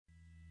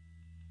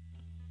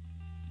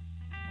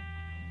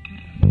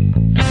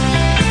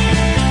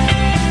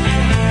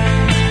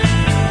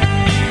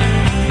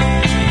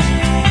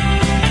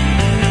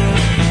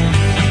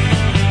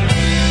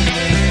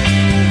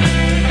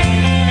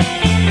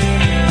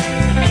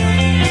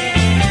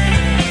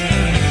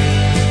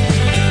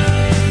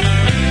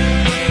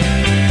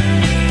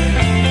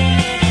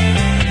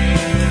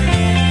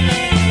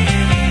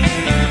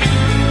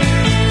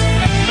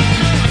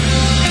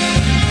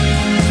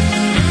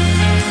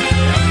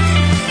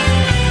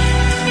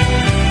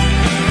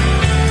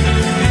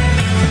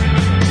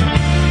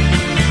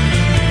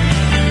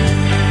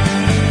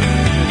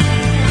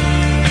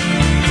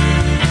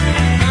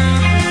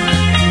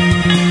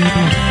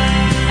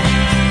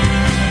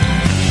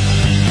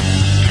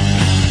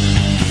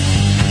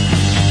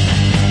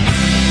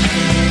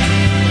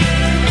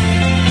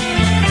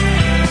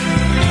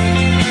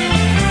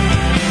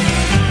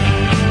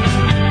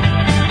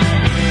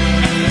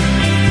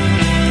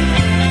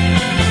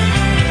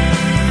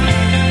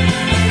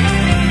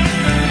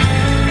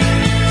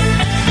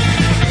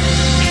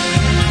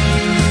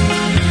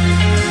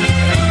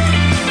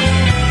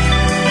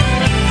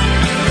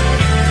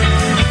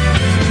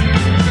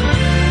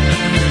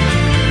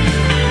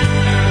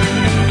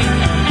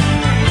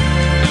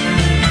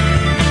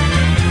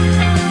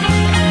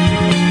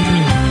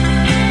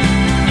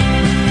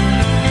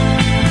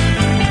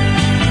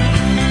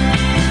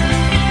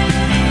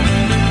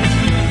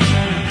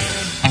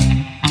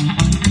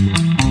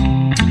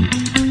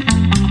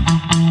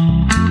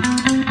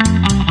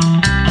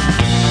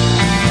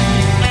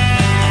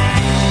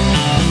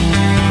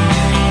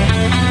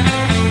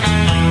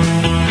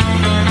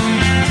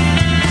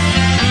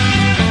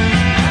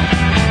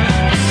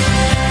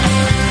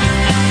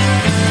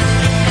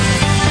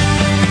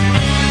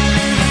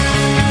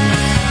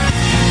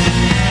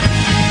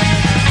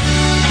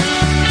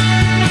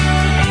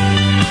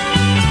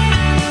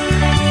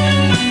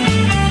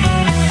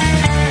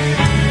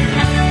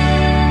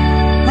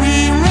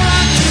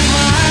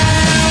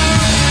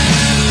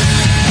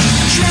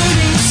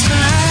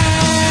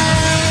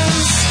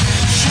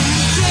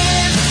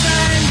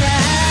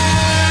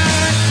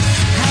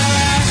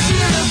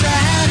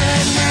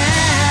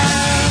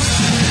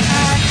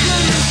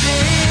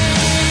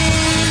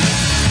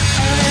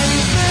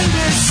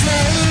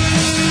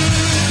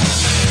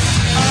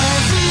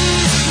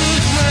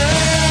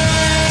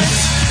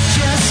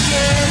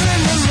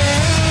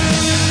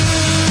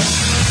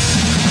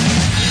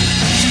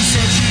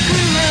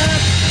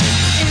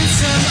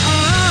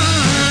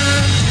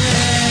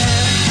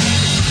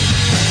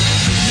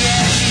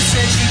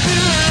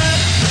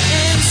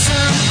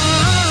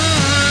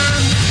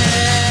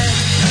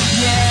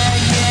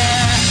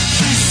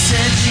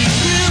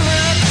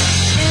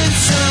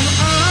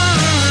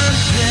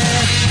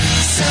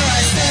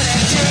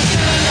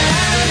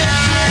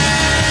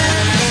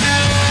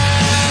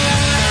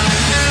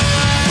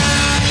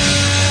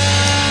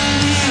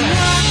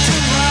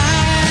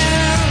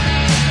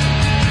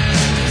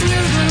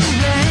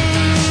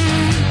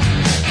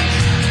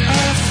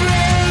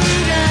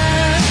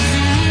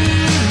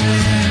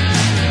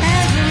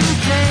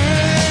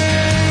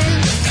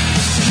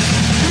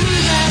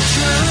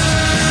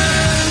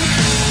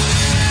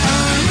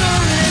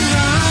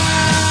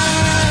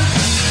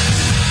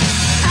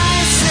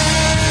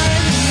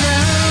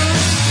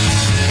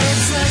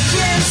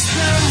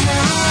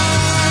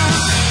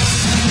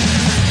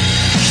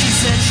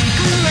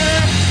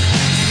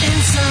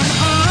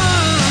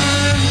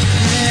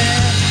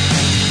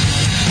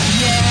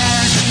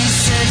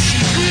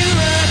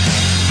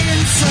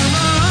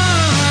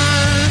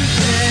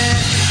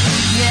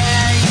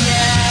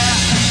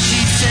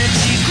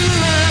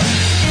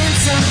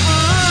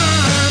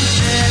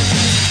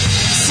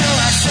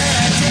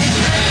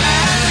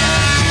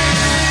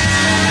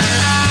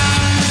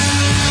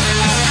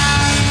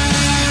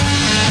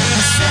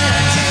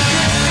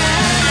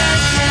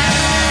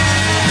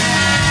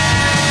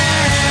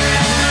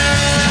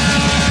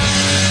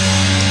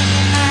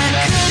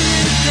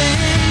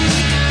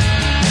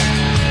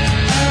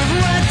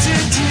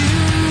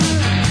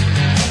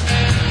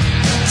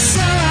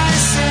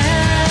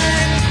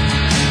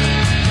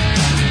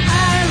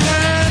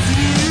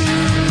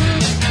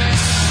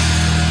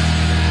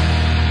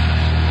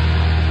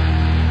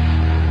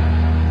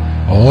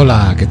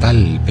Hola, ¿qué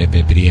tal?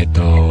 Pepe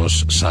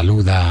Prietos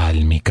saluda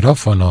al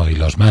micrófono y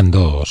los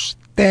mandos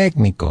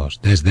técnicos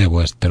desde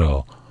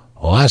vuestro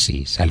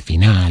oasis al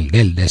final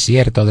del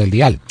desierto del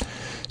dial,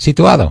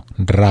 situado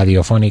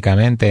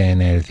radiofónicamente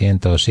en el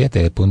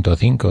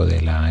 107.5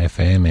 de la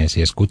FM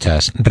si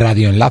escuchas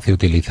Radio Enlace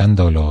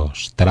utilizando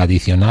los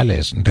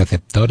tradicionales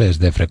receptores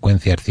de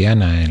frecuencia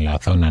hertziana en la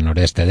zona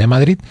noreste de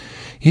Madrid,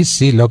 y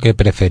si lo que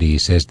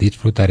preferís es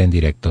disfrutar en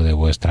directo de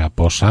vuestra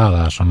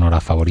posada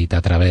sonora favorita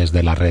a través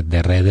de la red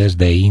de redes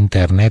de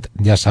Internet,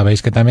 ya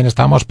sabéis que también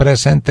estamos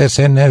presentes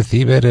en el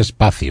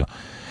ciberespacio,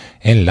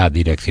 en la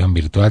dirección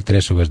virtual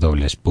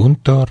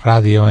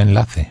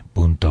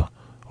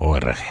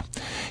www.radioenlace.org.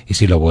 Y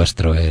si lo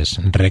vuestro es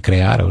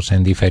recrearos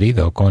en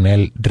diferido con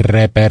el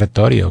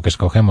repertorio que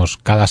escogemos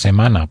cada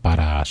semana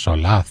para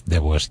solaz de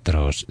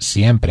vuestros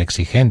siempre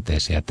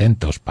exigentes y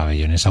atentos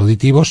pabellones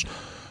auditivos,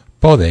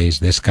 podéis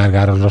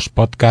descargaros los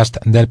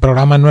podcasts del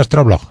programa en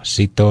nuestro blog,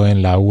 sito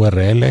en la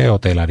URL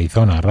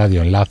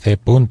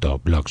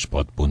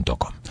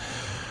hotelarizonarradioenlace.blogspot.com.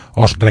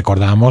 Os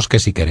recordamos que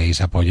si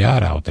queréis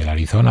apoyar a Hotel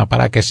Arizona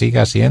para que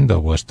siga siendo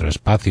vuestro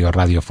espacio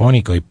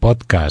radiofónico y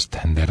podcast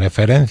de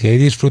referencia y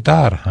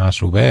disfrutar a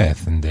su vez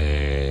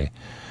de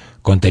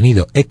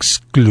contenido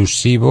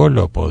exclusivo,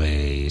 lo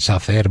podéis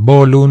hacer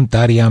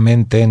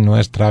voluntariamente en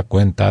nuestra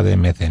cuenta de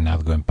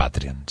mecenazgo en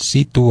Patreon,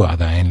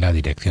 situada en la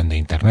dirección de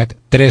internet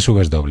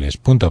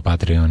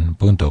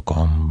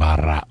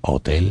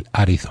www.patreon.com/Hotel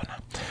Arizona.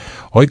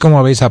 Hoy, como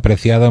habéis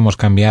apreciado, hemos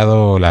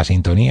cambiado la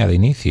sintonía de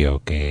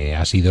inicio, que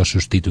ha sido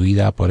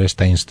sustituida por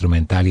esta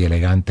instrumental y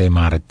elegante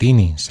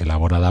Martinis,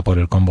 elaborada por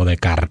el combo de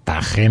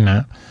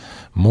Cartagena,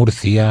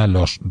 Murcia,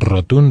 Los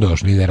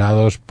Rotundos,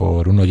 liderados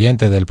por un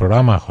oyente del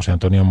programa, José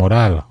Antonio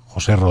Moral,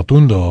 José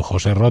Rotundo,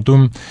 José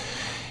Rotum,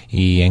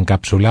 y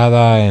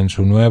encapsulada en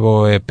su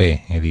nuevo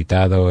EP,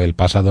 editado el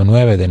pasado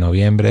 9 de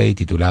noviembre y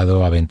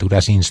titulado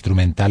Aventuras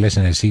instrumentales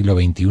en el siglo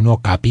XXI,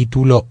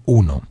 Capítulo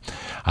 1,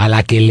 a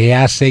la que le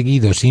ha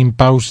seguido sin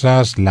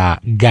pausas la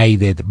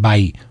Guided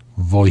by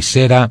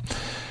Voicera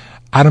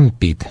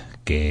Armpit,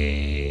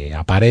 que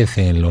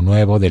aparece en lo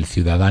nuevo del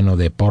ciudadano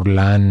de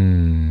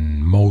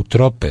Portland, MO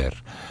TROPPER,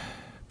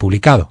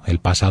 publicado el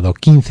pasado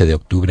 15 de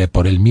octubre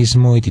por él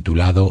mismo y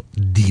titulado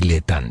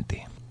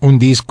Dilettante. Un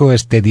disco,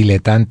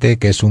 Dilettante,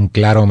 que es un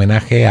claro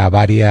homenaje a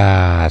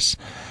varias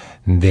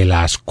de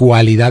las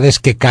cualidades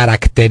que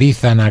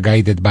caracterizan a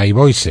Guided by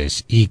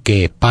Voices, y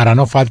que, para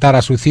no faltar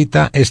a su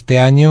cita, este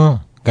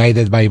año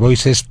Guided by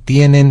Voices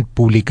tienen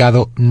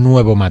publicado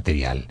nuevo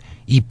material,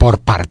 y por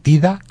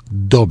partida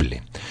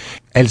doble.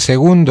 El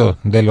segundo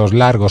de los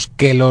largos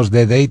que los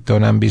de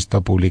Dayton han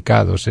visto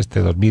publicados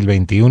este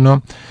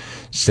 2021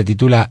 se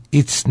titula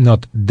It's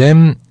Not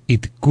Them,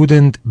 It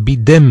Couldn't Be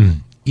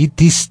Them,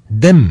 It Is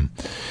Them,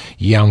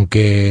 y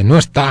aunque no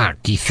está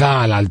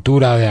quizá a la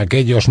altura de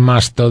aquellos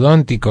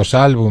mastodónticos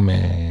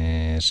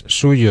álbumes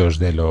suyos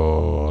de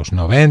los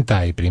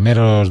 90 y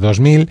primeros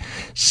 2000,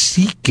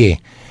 sí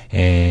que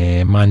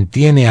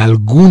mantiene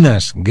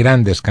algunas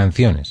grandes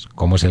canciones,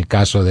 como es el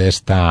caso de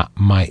esta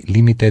My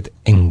Limited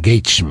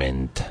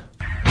Engagement.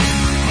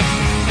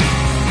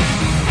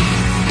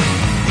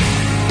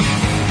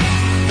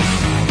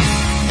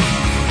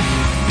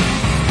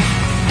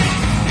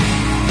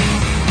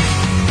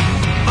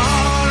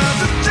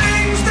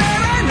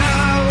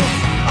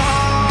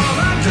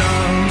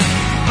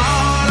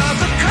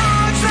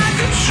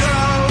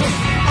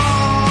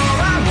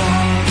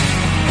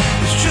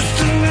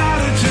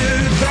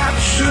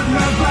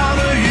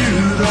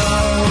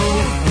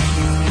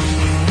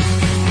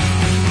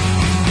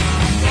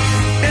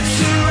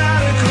 It's a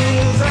radical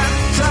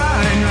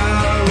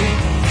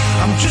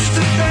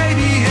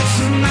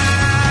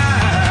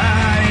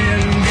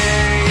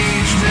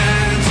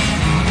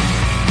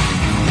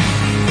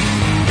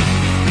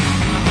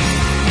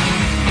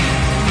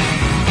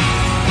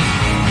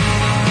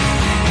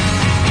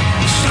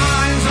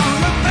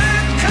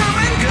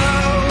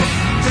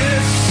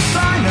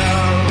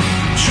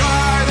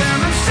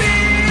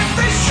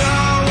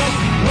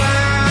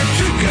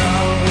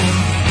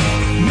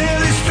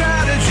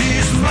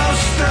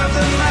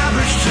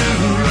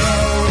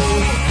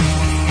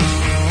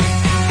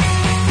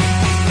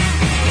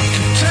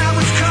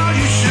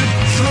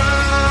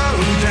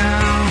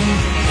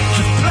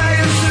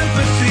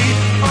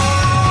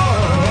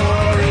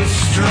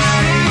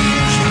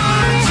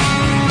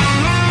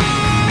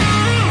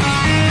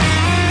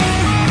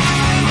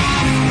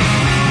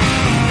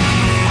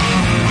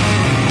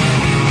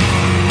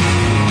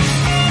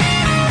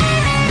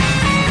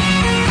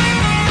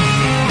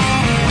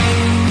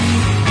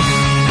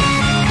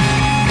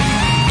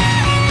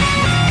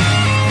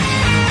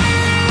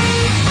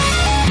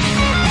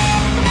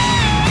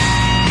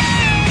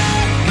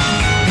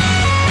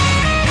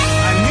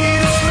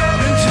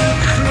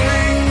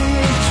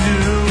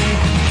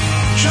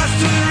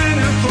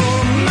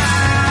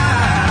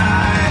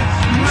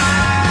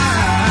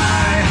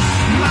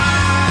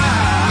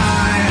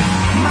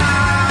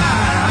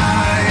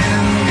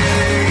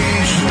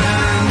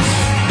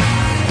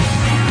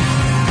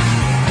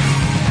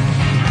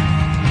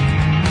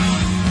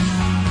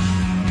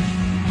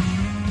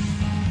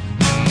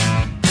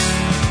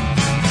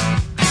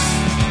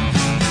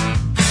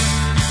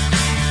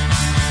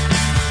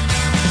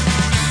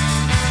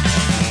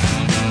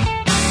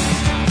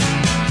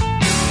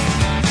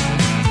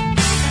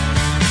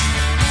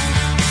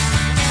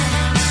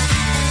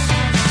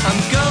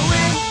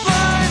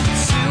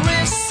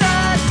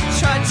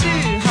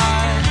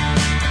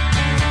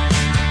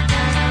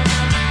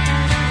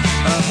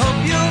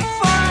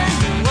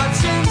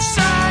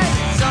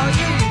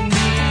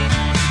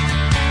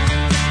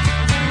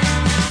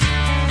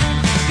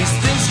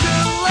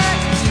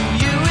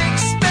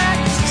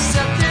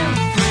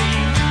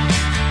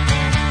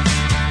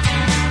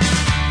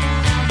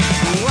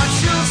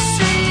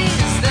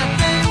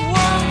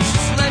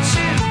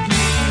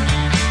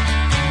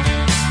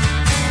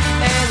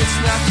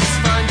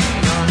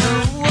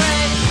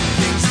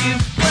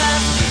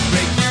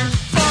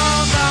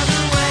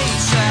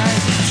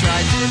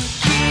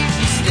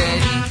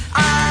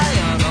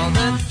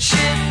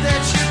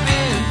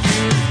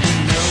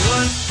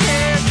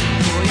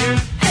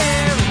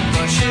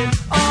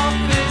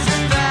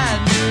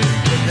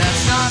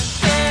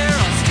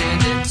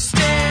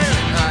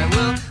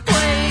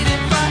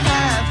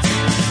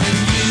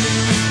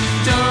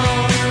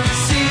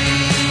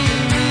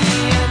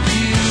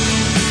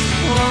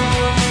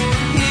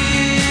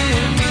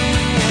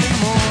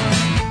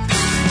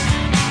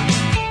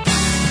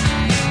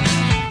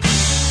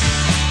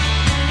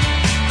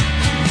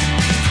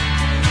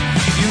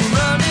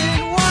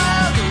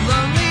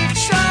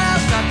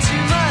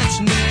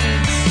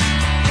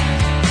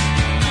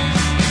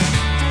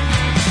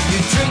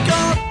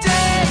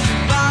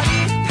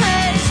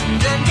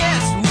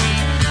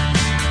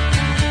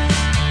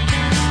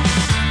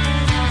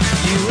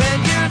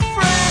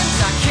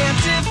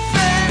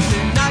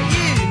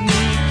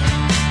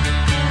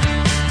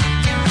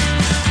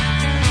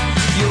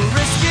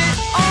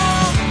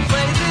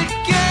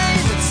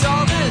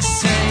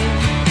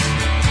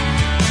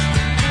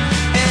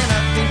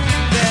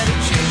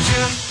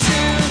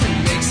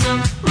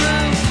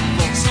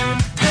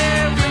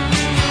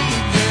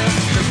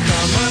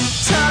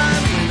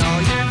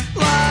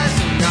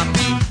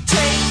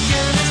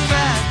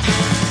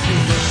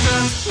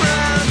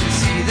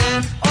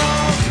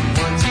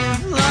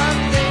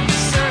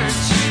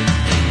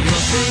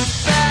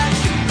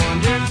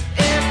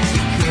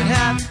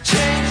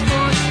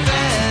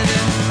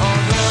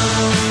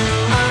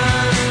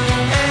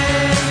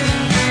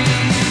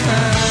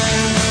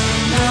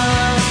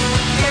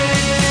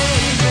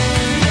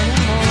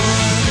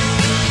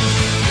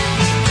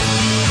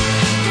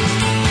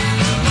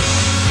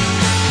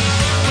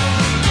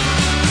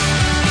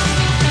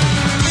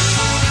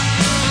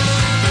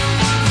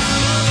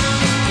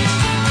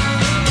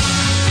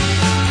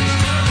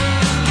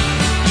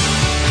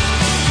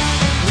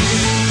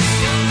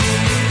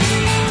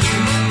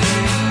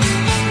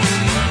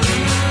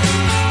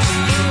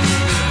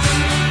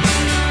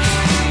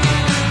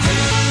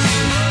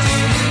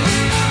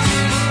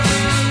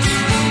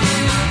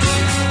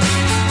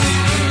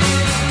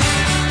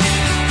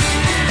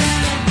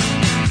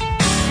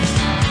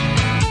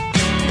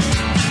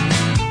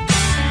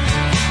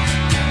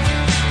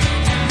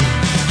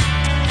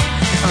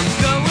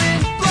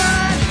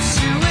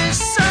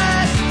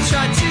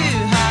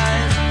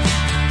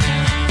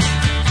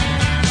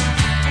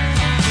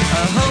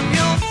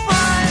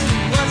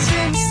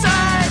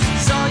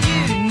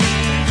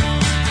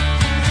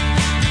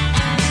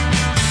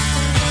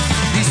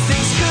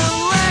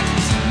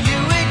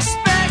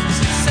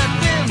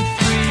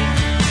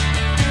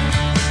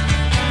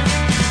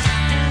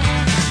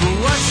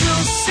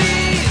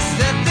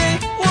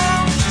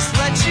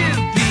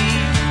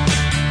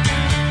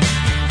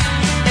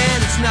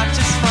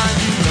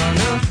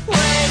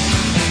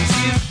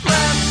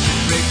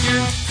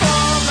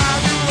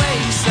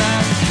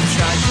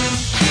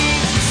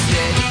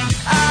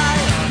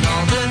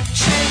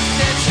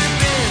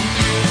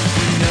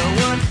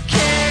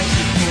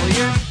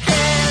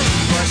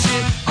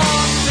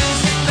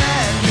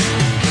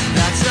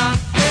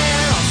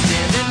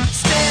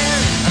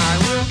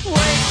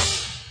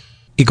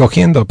Y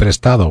cogiendo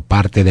prestado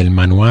parte del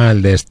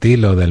manual de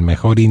estilo del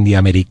mejor indie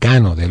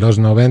americano de los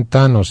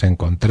 90, nos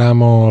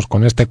encontramos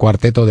con este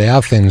cuarteto de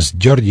Athens,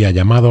 Georgia,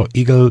 llamado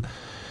Eagle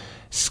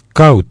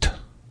Scout,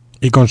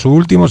 y con su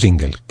último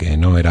single, que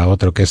no era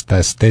otro que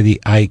esta Steady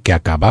Eye que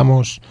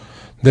acabamos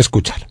de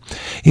escuchar.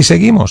 Y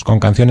seguimos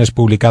con canciones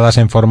publicadas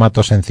en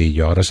formato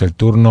sencillo. Ahora es el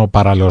turno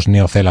para los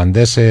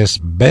neozelandeses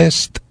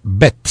Best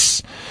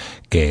Bets,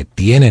 que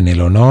tienen el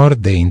honor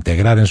de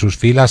integrar en sus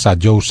filas a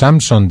Joe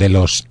Samson de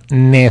los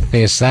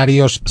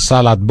necesarios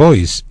Salad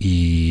Boys,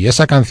 y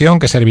esa canción,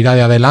 que servirá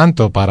de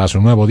adelanto para su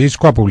nuevo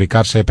disco a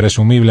publicarse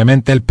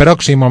presumiblemente el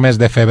próximo mes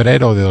de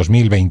febrero de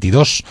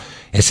 2022,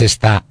 es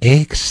esta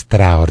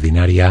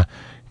extraordinaria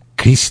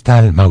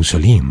Crystal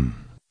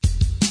Mausoleum.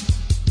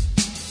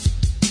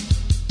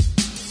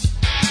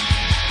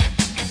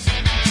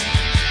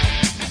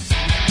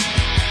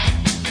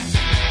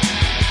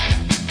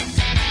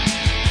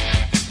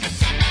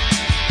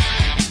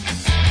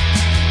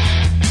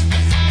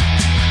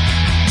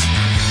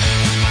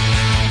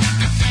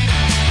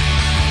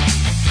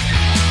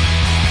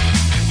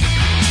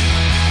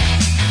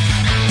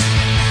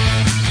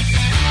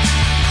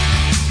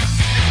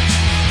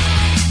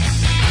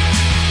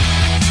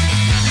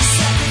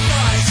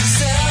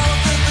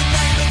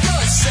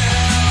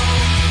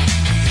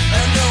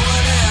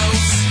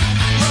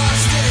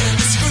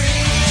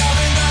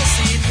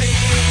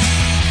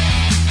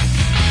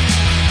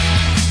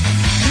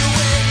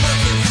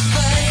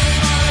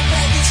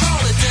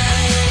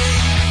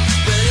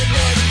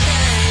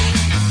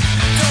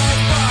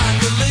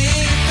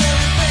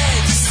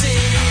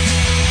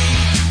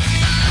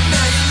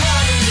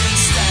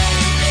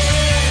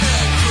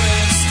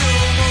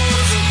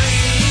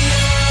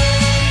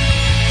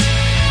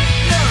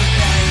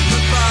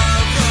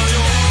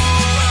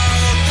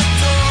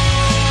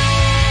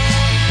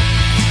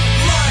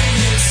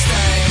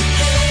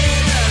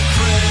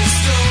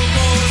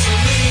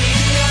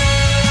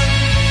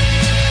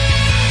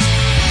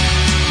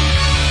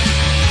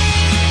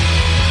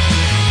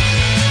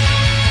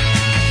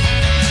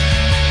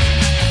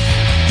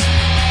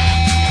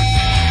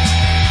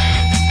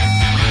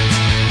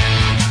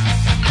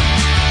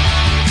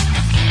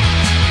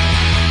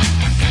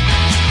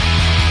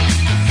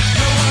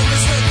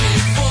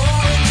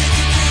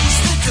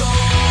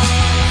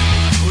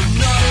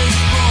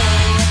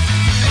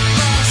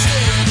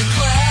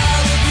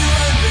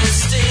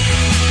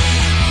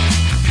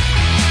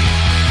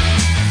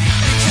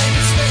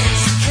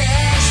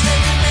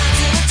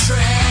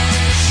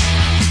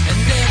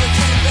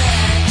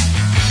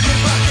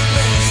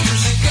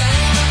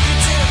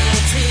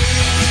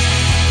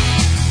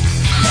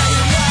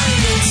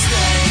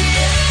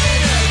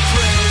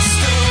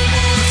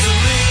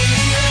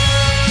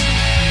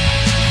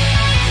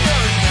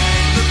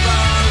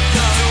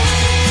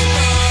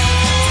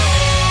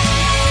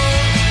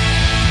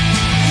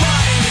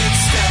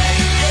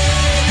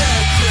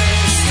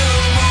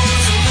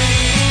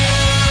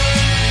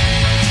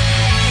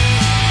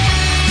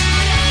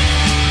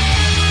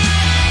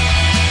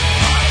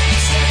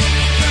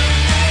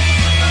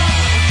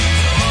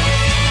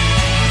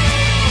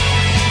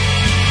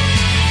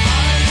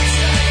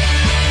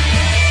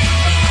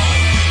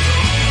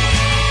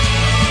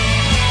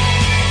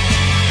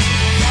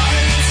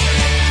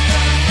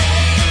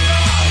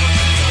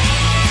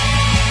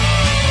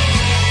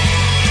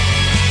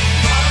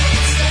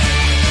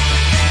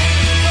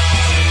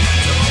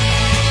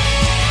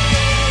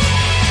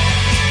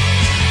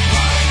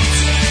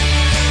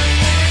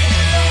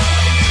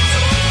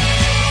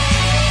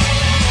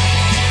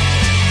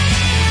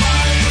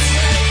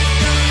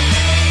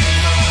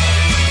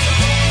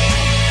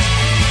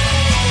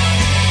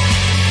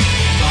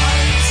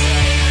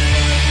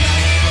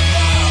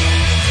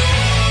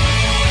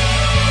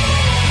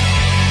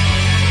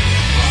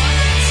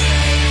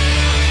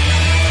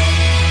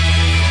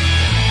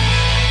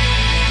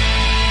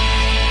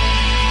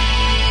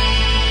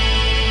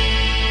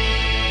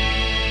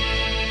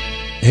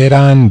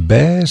 Eran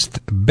Best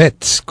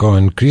Bets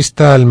con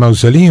Crystal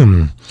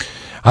Mausoleum,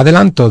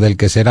 adelanto del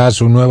que será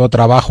su nuevo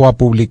trabajo a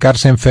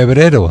publicarse en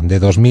febrero de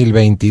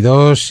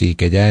 2022 y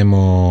que ya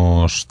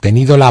hemos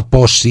tenido la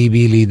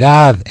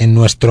posibilidad en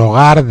nuestro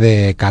hogar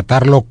de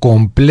catarlo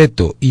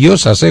completo, y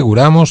os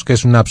aseguramos que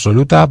es una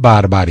absoluta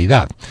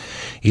barbaridad.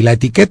 Y la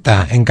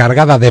etiqueta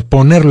encargada de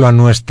ponerlo a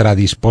nuestra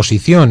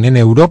disposición en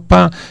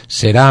Europa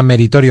será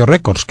Meritorio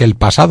Records, que el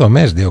pasado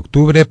mes de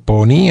octubre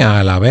ponía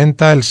a la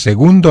venta el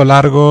segundo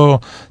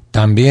largo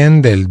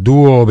también del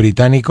dúo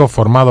británico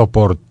formado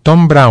por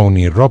Tom Brown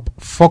y Rob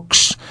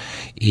Fox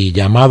y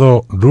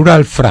llamado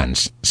Rural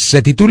France.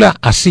 Se titula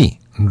así,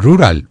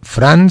 Rural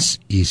France,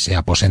 y se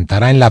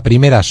aposentará en la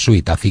primera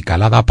suite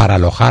acicalada para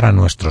alojar a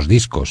nuestros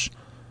discos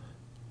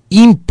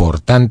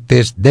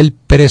importantes del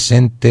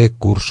presente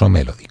curso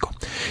melódico.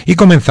 Y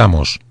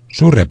comenzamos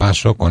su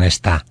repaso con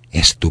esta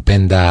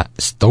estupenda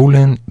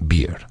Stolen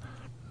Beer,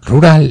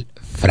 Rural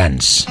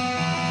France.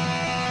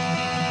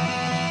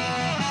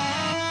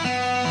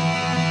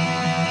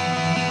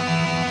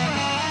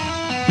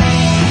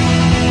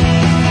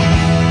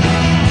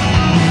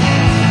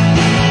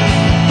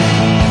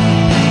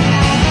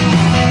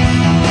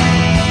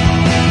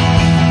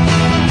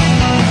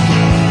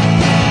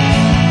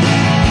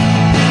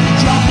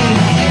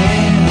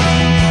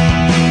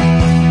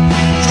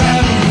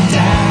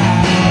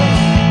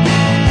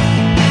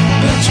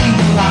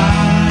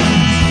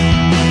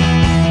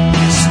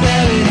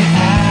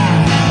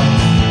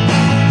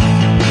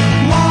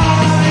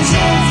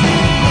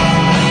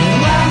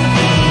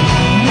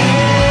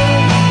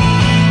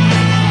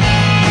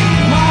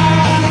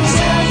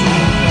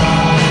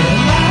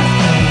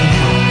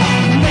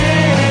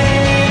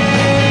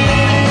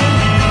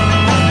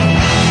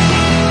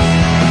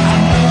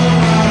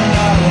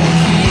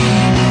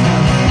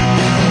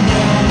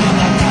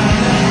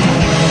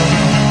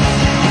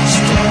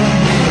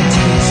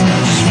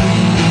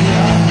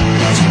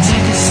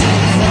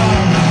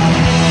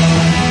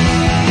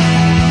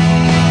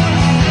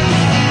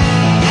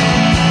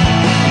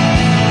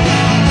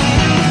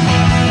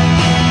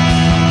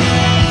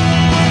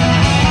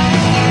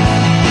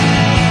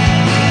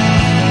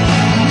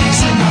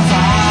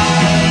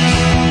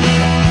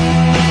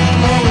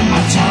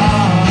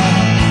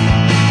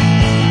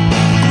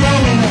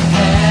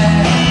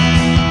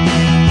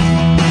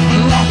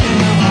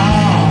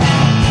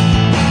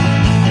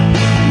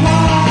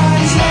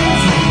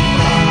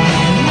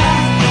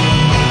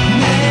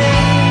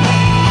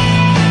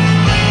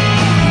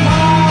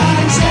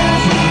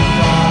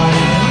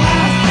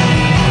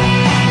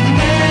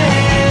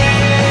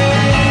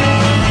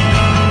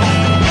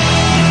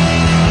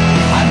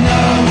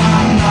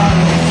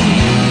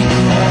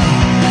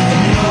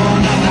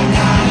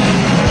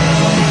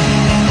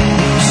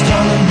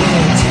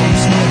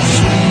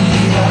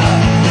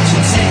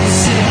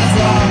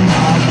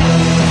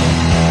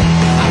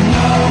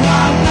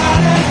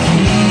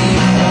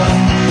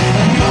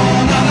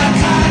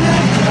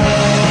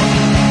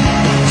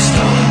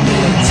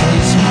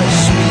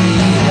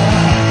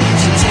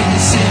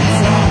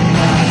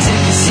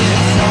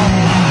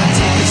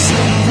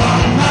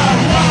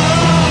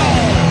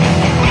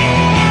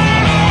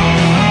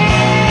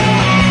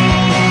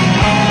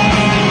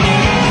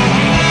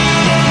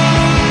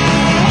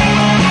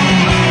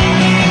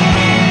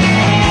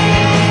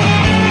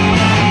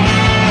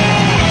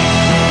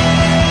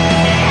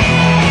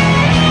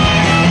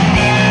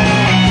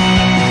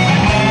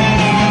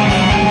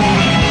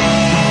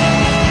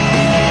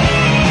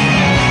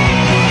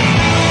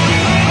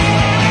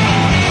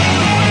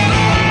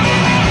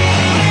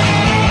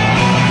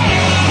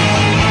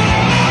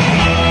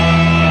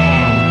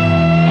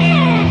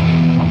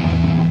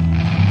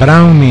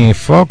 Brown y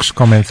Fox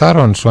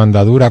comenzaron su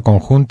andadura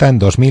conjunta en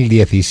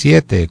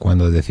 2017,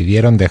 cuando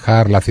decidieron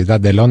dejar la ciudad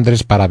de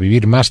Londres para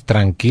vivir más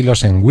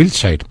tranquilos en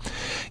Wiltshire.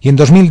 Y en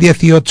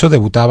 2018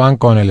 debutaban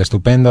con el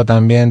estupendo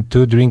también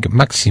To Drink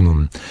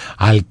Maximum,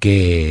 al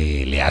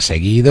que le ha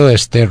seguido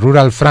este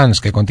Rural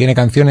France, que contiene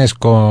canciones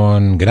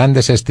con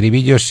grandes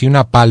estribillos y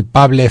una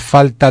palpable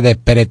falta de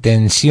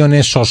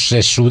pretensiones o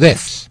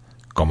sesudez,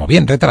 como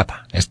bien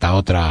retrata esta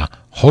otra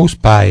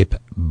Hosepipe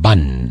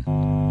Ban.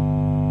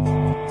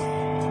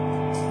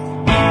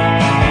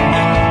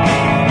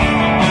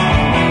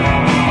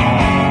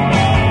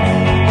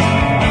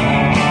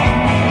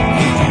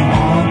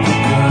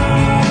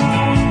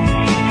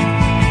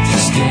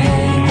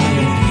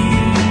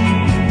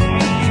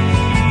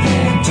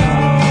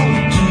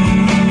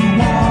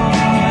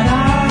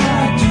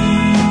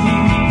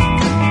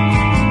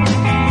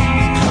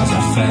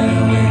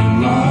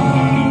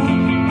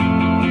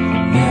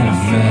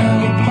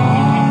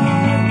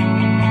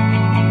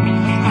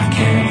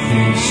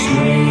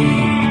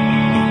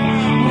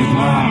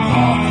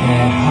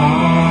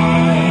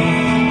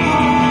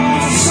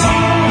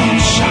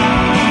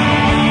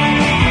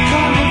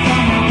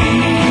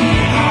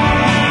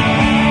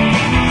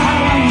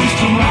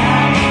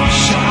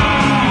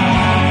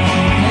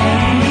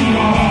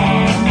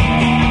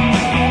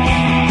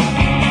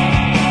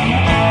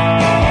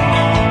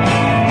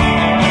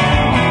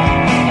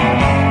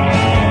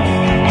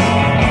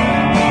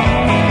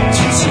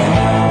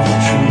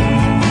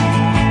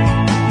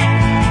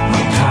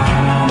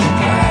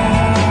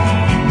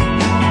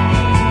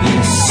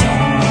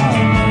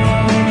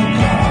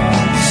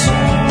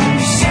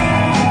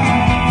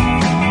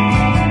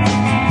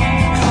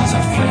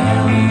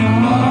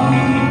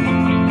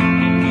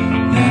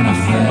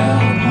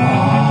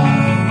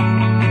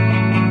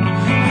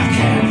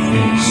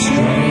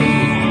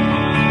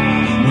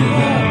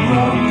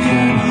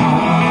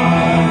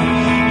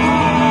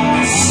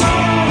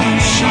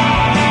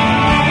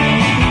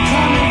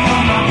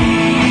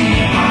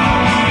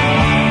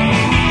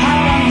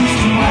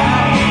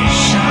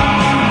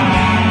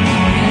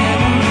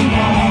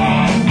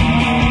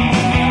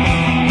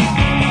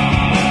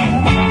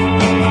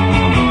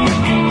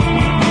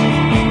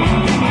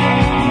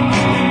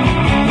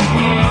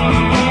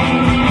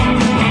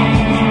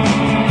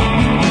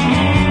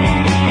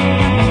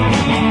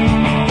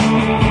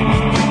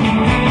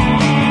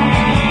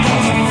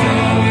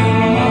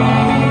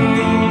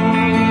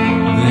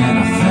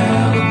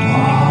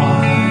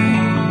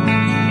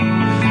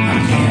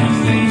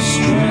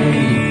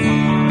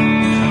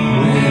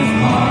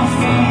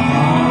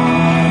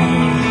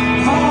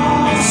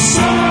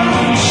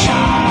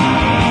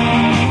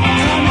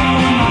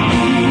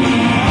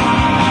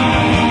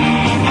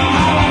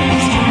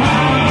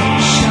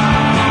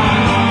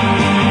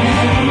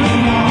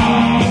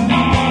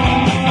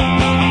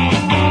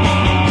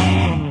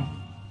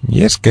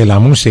 Y es que la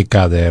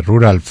música de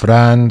Rural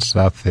France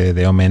hace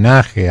de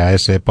homenaje a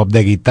ese pop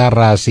de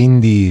guitarras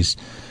indies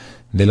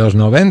de los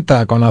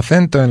 90, con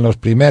acento en los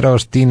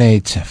primeros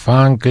Teenage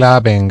Fan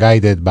Club, en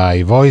Guided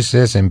by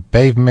Voices, en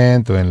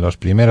Pavement o en los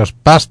primeros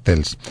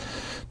Pastels.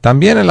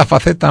 También en la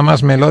faceta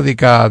más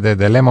melódica de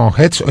The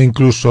Lemonheads o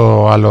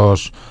incluso a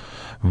los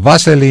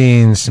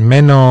Vaselines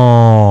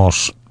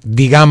menos,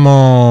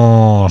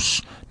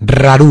 digamos,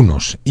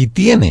 rarunos, y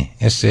tiene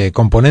ese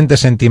componente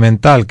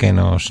sentimental que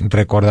nos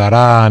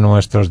recordará a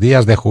nuestros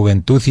días de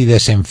juventud y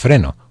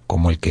desenfreno,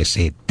 como el que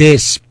se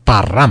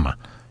desparrama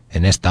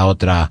en esta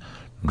otra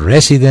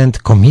Resident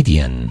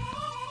Comedian.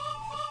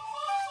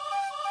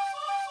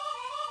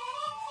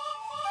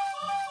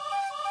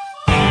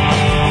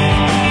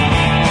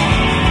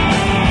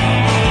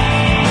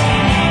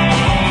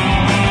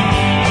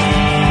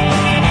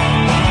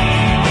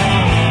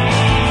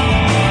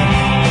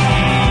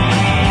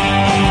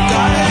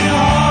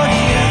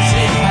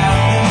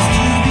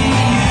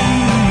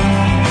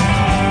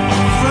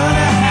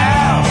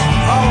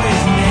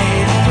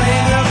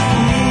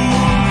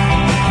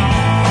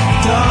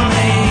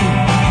 Donate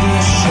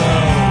the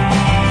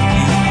show.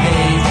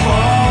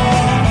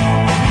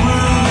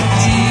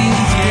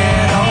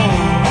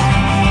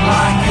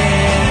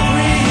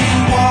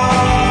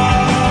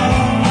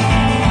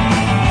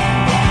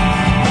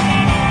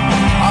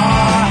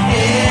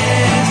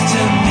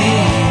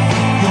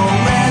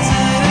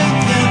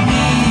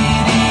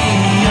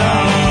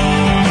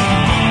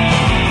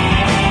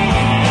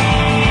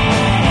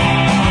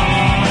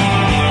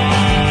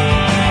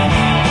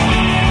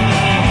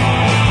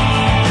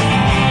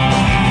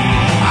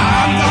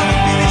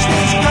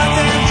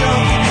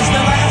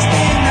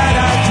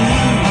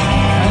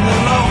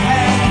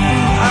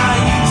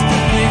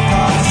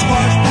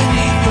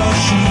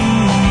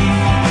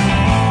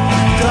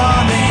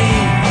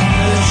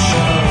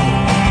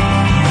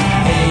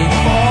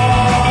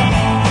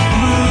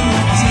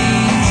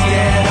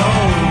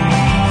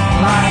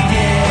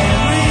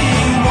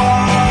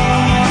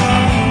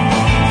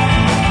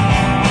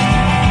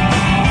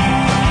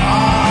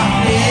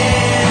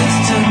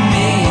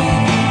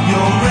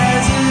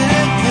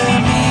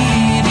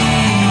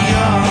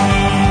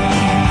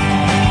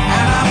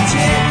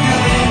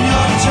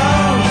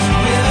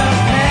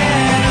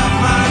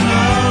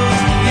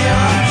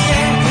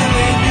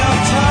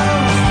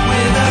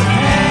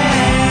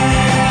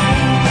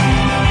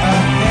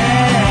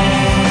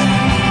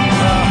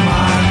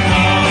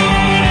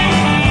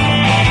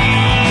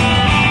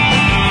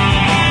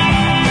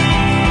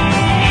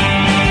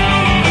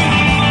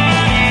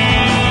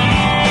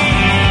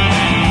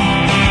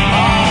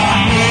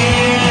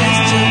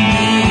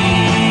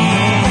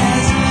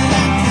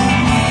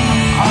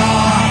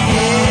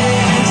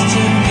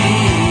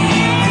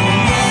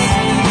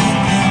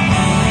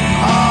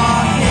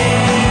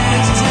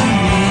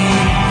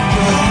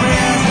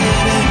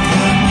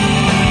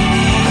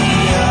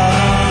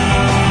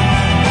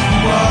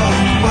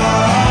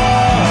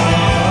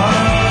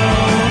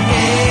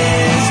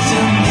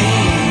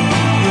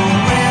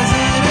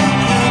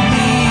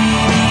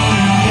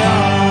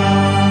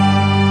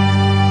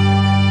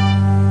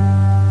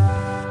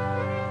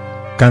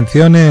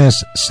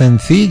 canciones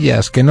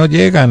sencillas que no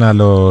llegan a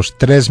los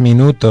 3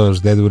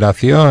 minutos de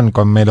duración,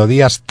 con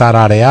melodías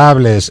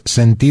tarareables,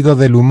 sentido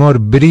del humor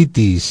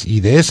british y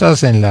de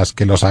esas en las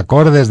que los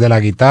acordes de la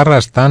guitarra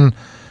están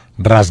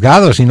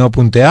rasgados y no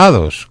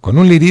punteados, con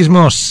un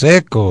lirismo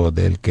seco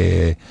del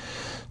que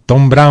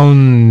Tom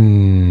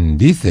Brown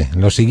dice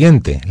lo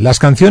siguiente: las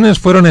canciones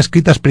fueron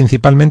escritas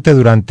principalmente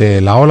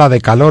durante la ola de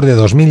calor de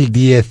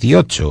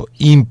 2018,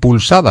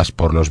 impulsadas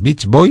por los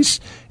Beach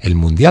Boys, el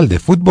Mundial de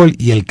Fútbol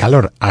y el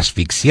calor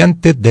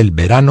asfixiante del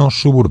verano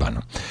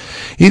suburbano.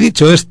 Y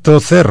dicho esto,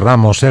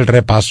 cerramos el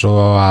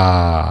repaso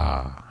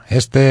a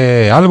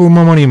este álbum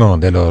homónimo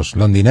de los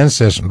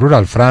londinenses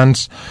Rural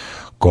France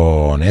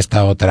con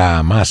esta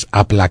otra más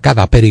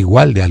aplacada pero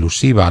igual de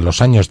alusiva a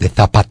los años de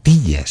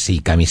zapatillas y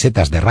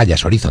camisetas de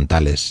rayas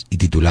horizontales y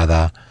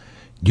titulada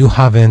You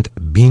Haven't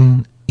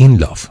Been in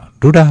Love,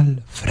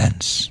 Rural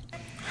France.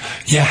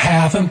 You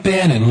haven't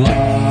been in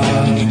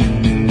love.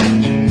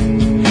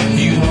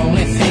 You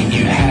only think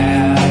you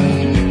have.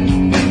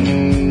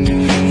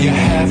 You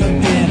haven't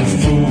been a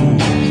fool.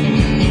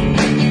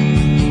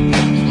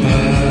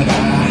 But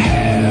I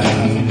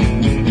have.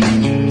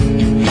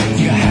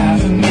 You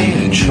haven't made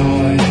a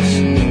choice.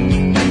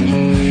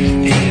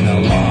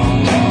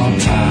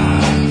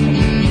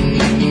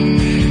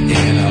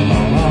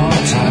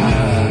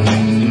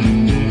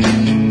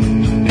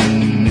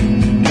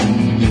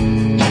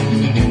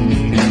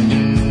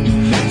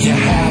 You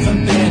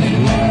haven't been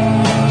in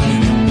love.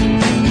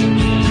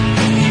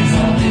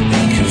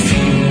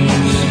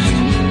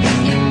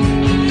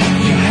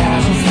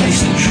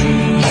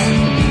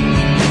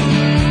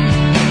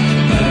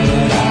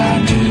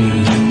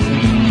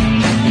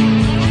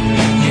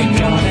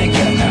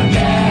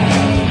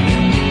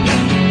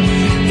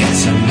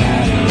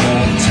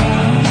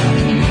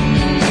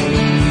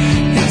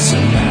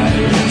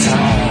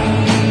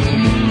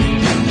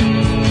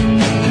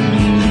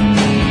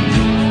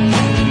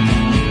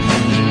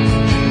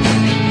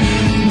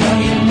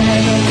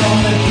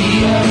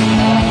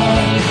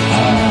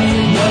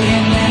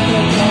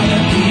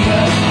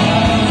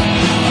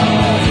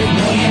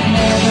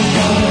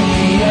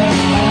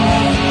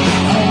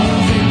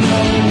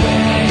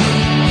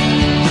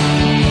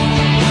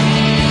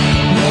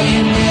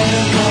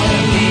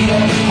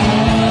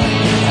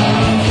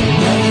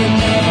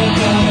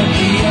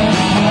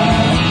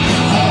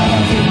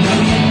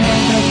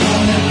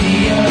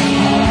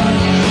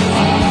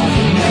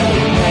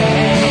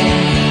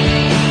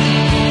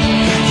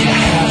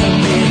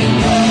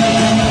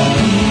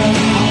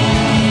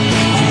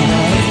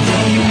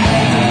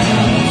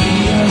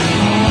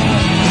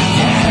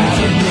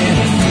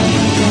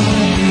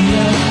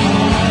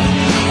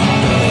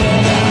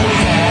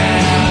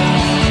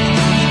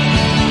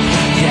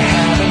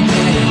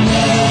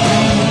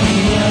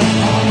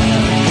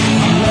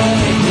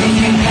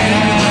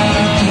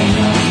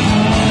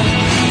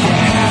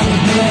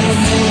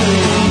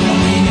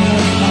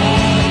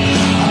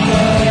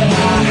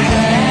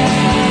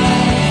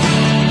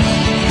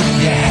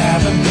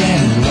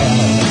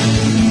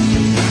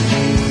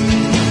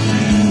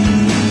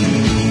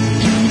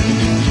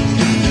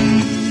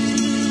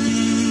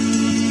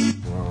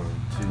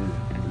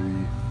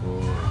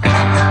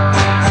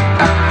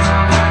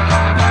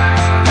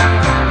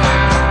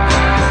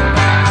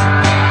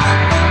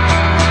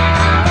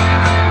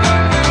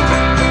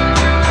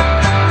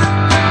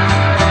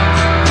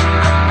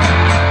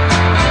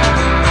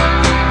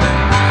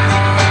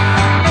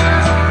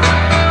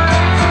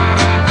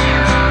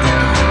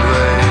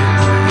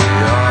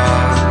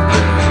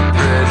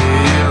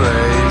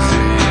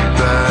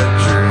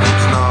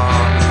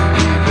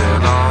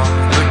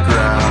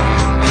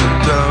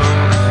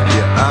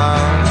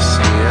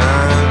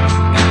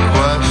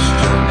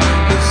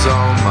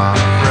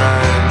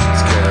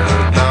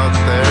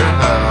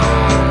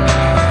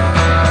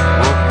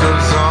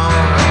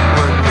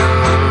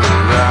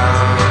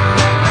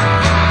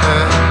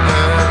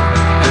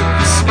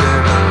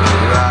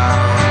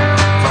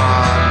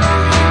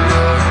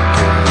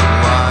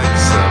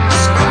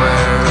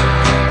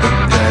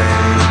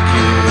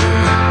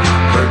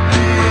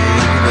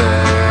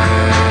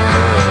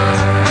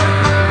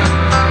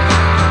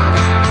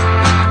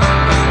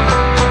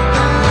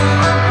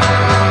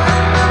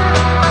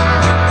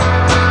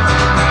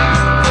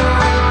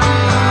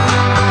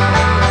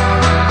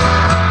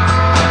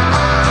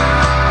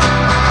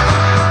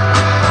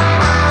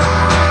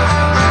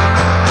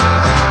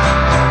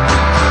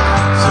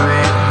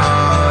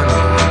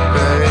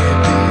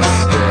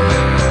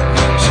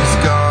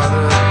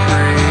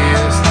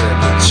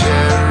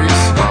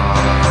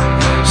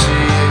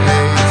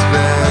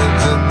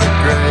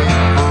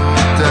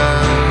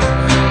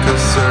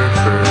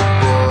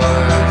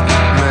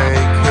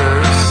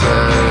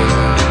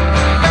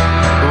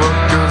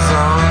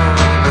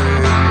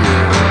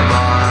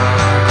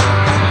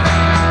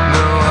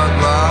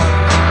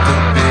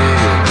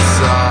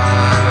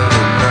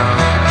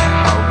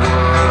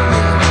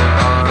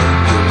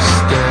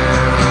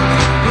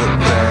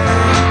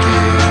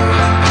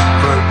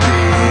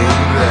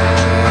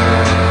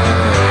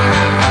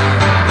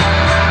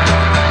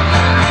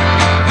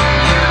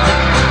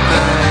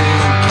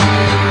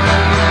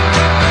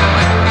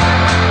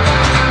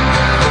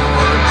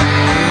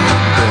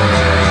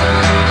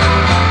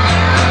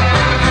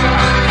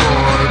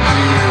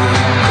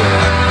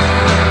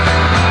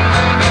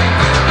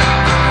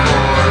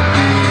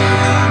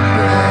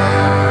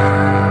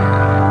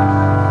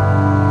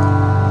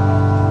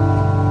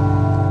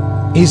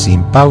 y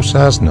sin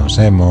pausas nos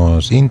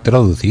hemos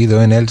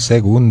introducido en el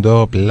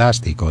segundo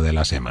Plástico de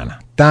la semana.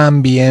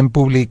 También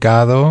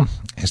publicado,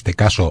 este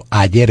caso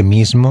ayer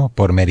mismo,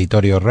 por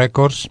Meritorio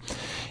Records,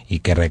 y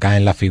que recae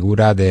en la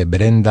figura de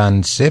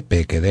Brendan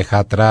Sepe, que deja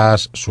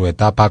atrás su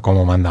etapa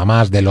como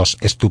mandamás de los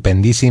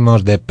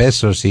estupendísimos de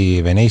Pesos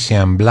y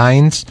Venetian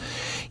Blinds,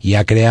 y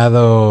ha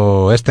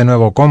creado este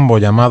nuevo combo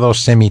llamado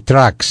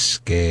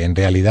Semi-Tracks, que en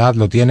realidad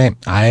lo tiene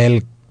a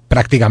él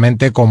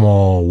prácticamente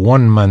como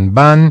One Man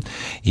Band,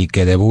 y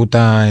que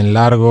debuta en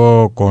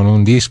largo con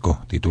un disco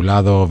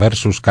titulado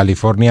Versus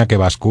California, que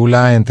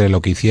bascula entre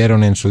lo que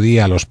hicieron en su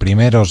día los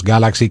primeros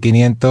Galaxy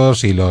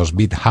 500 y los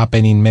Beat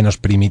Happening menos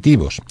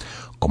primitivos,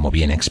 como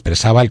bien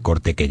expresaba el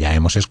corte que ya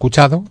hemos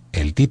escuchado,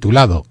 el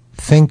titulado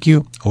Thank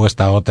You, o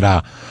esta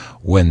otra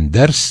When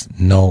There's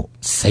No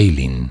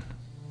Sailing.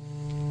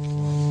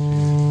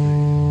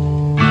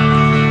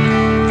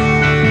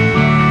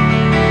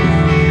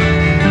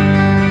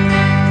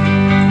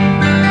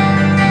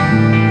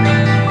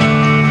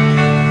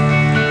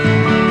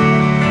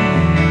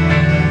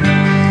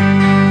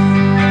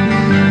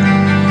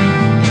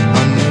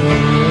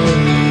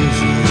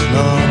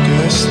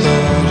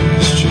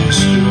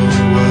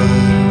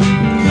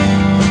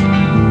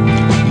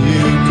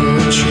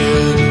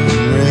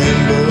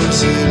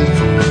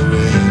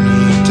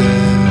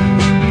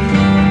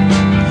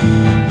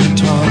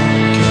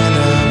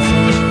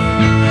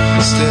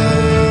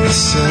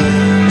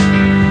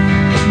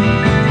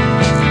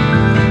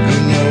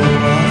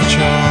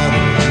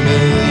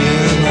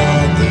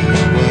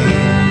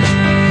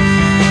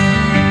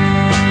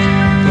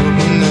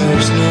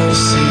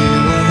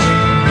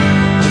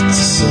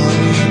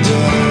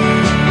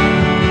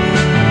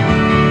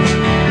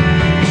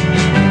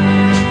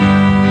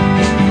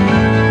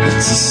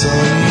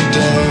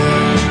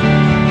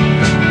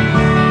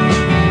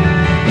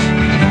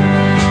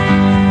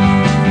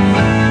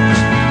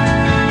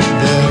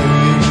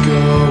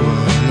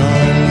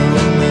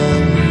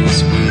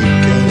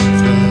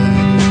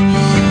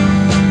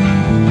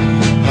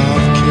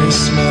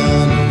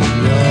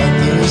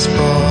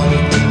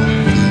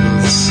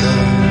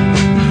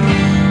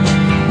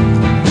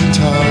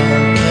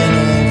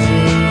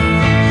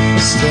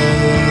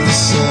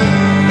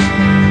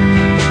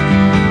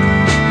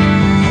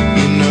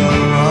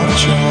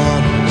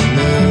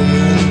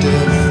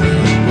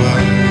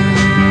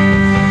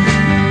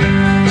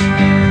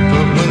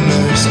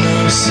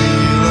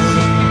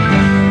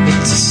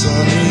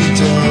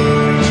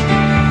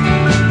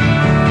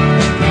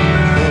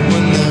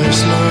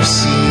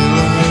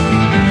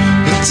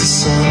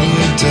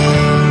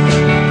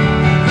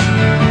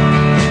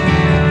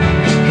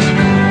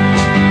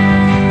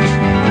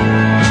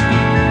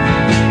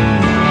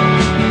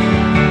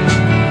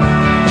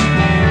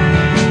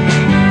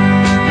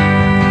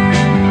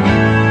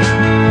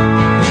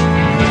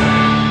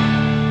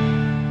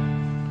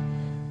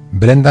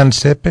 Brendan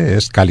Sepe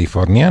es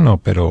californiano,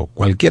 pero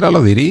cualquiera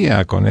lo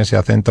diría con ese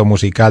acento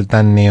musical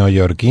tan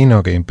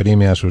neoyorquino que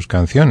imprime a sus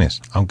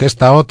canciones, aunque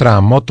esta otra,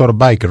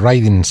 Motorbike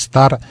Riding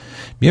Star,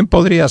 bien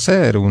podría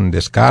ser un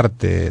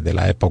descarte de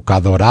la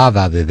época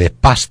dorada de The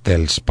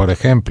Pastels, por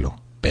ejemplo,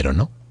 pero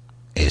no,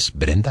 es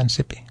Brendan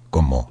Sepe,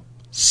 como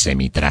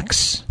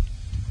Semi-Tracks.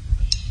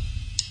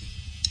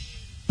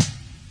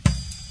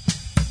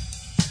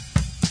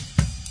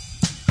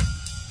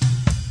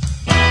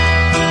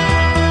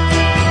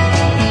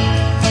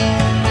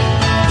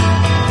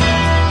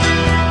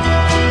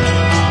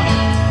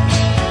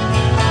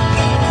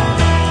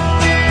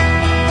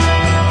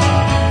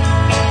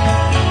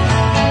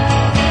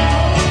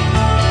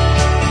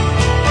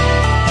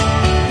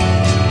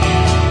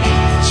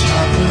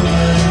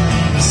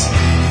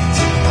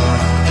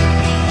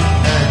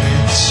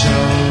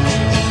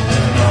 Shows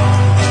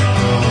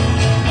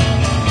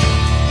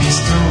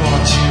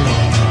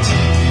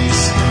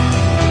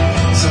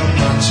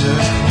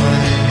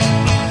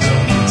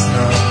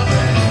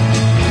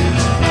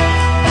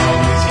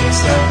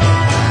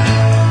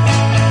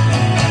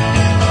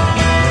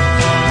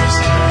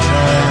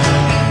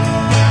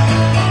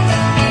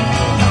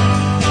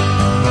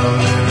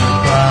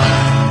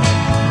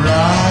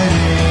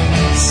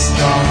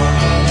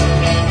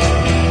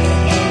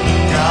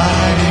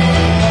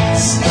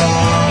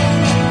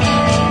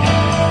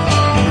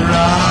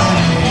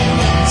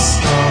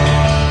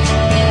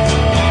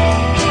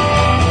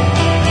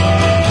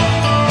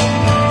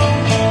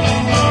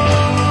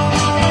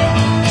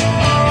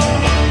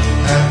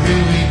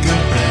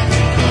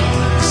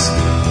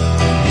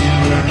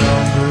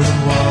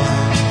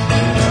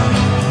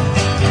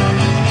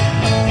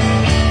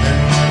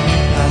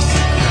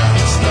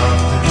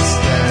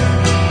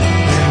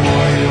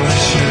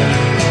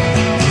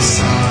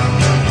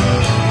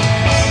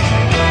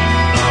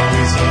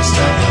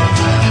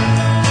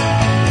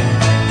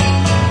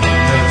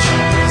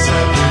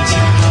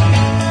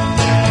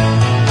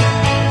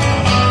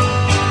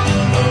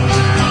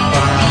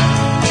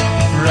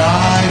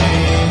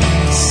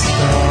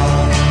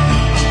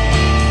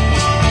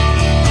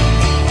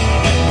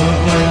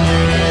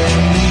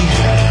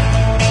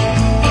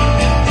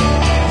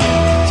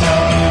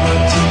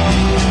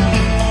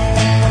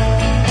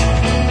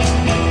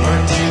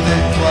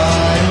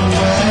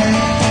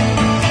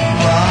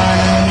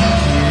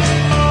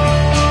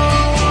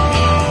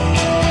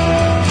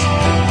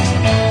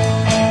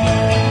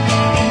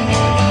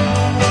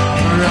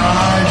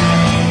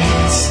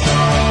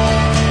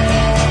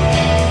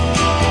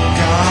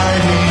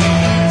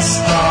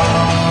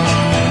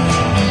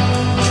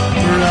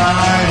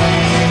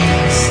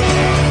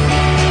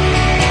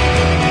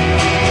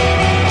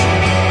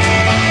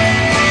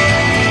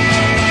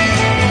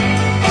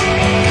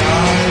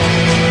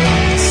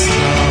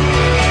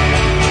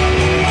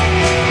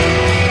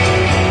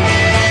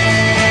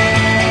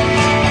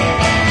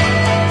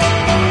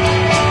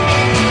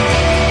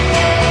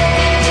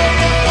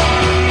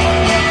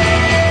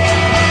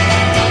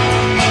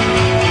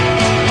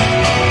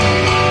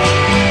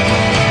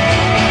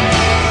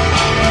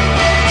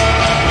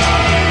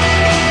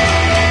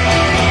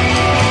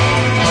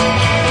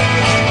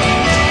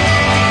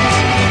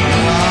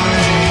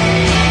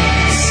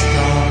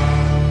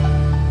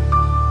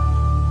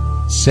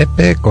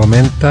Sepe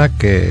comenta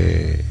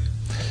que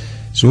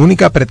su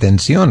única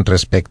pretensión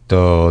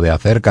respecto de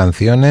hacer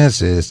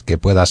canciones es que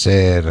pueda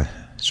ser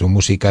su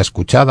música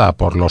escuchada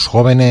por los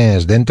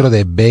jóvenes dentro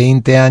de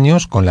 20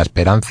 años con la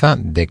esperanza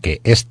de que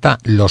ésta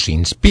los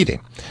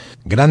inspire.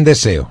 Gran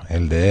deseo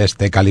el de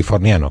este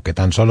californiano, que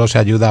tan solo se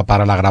ayuda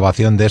para la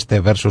grabación de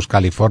este Versus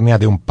California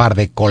de un par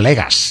de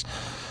colegas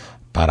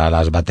para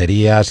las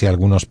baterías y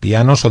algunos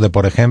pianos, o de,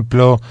 por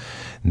ejemplo,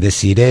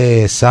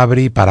 Desiree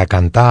Sabri para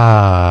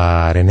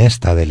cantar en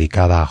esta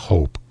delicada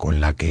Hope,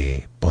 con la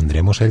que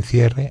pondremos el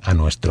cierre a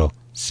nuestro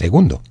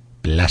segundo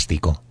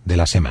Plástico de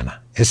la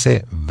semana,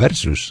 ese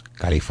Versus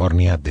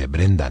California de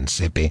Brendan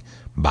Sepe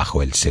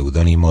bajo el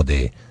seudónimo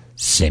de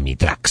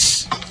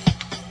Semitrax.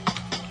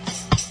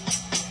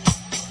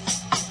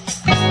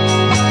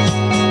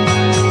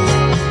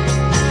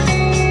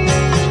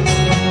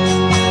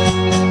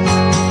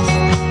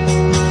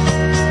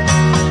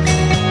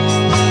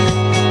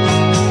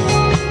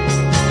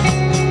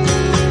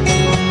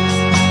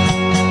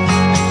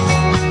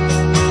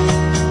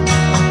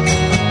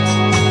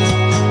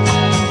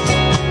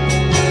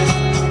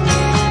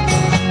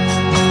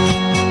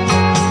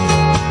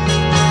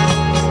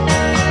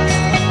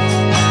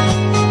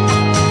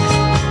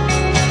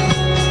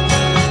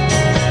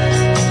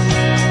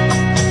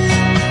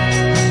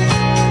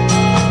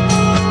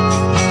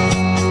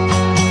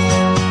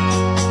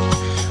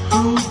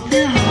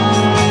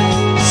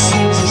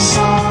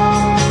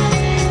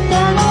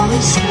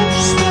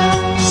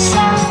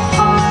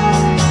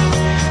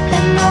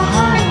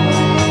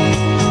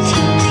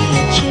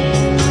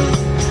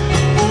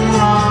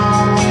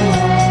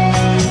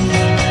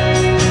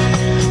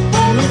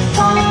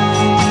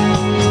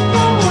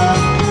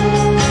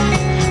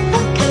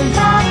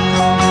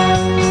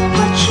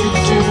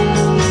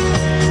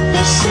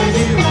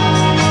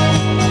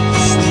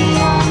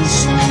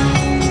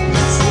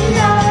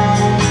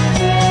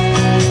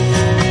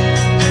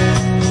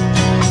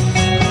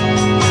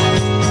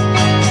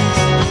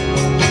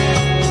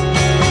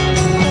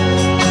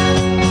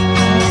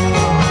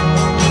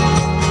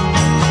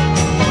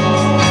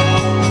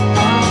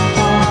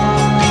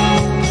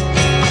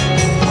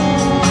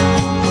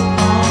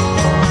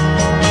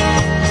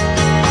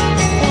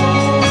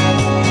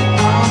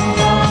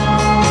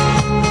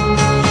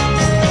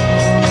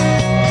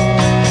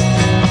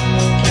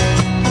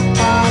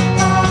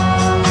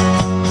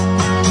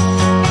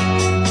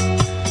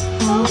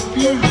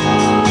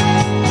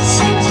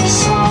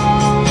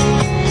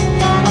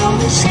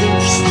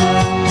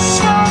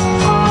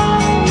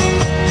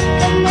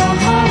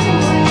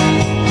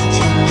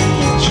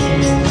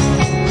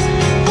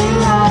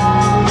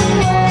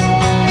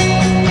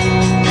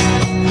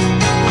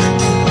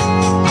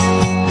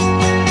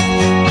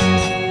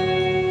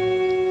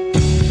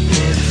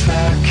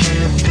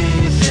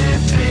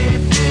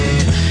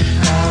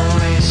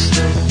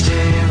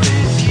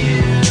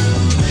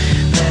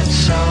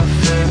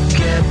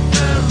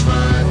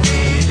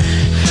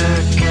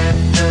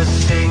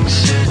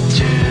 Things to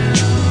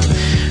do.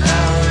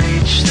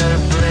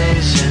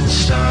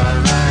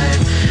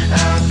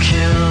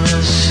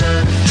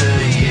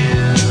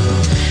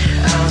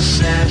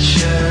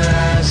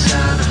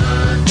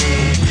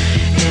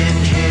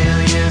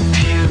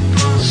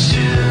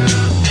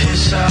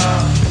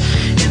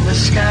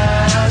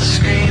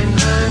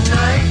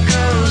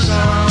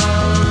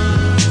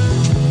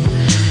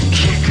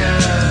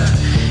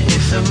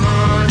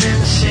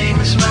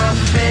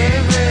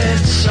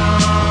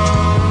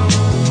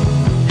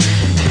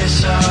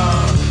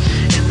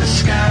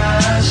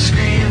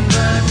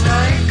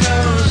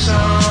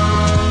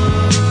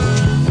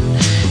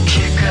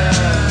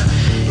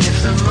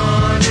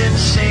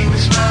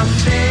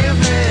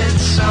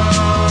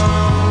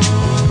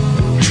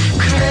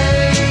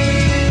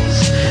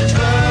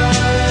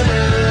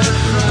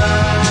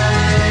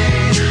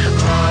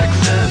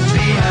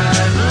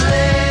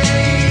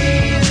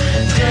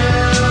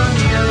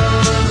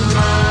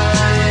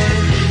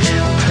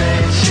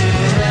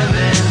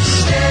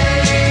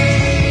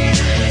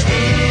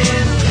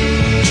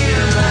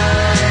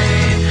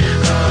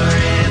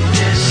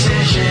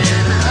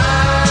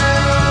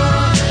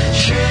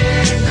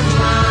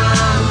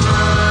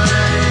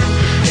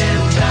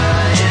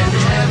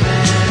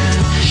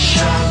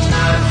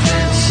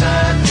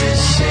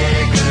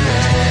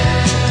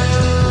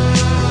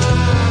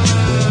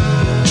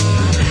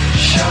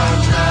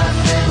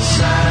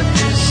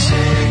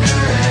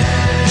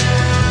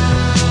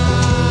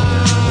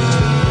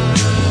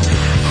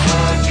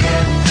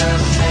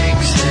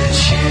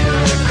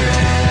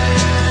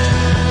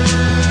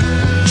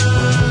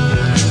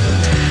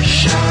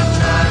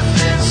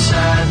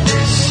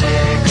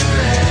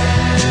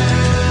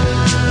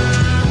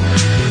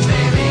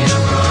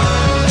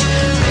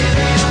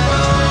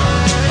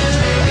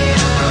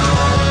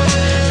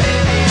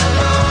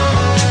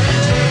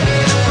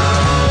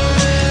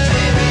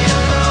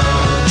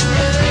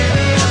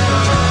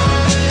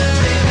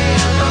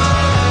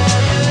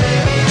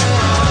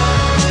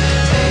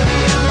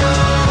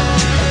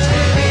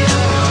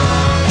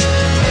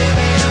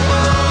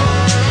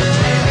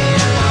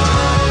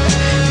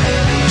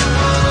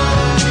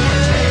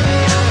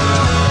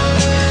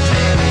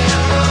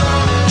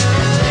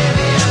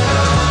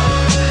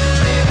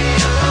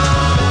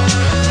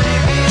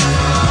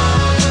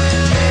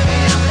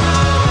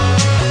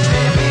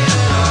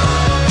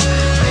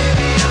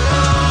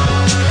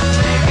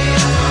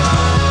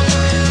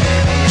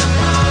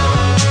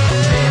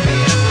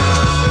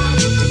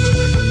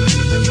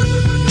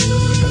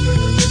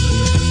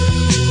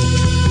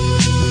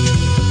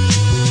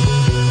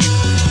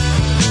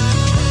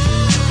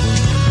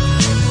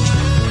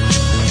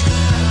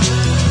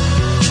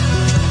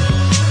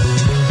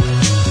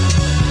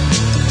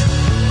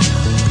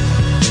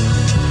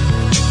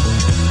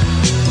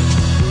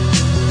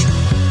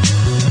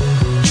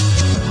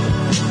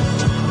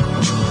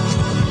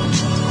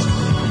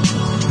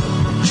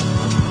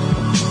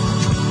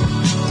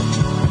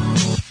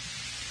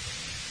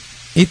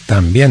 Y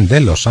también de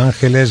Los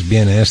Ángeles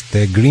viene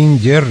este Green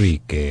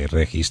Gerry, que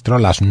registró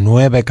las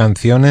 9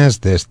 canciones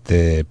de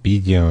este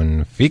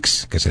Pigeon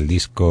Fix, que es el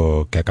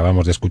disco que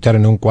acabamos de escuchar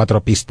en un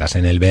 4 pistas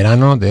en el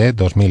verano de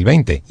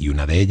 2020, y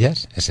una de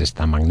ellas es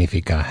esta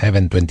magnífica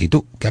Heaven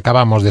 22 que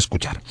acabamos de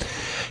escuchar.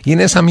 Y en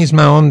esa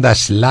misma onda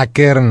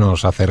slacker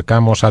nos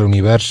acercamos al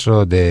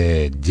universo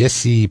de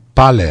Jesse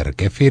Paller,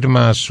 que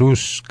firma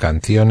sus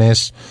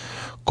canciones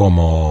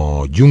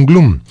como JUNE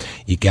GLOOM,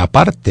 y que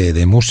aparte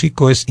de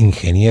músico es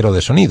ingeniero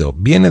de sonido.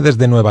 Viene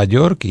desde Nueva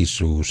York y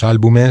sus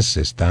álbumes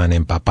están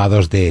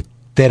empapados de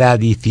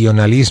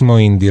tradicionalismo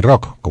indie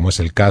rock, como es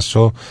el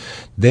caso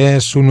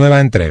de su nueva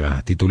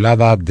entrega,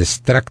 titulada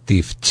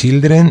Destructive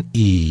Children,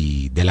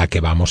 y de la que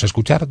vamos a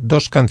escuchar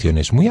 2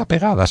 canciones muy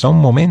apegadas a un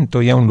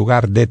momento y a un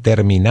lugar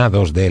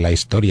determinados de la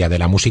historia de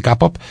la música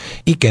pop,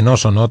 y que no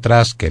son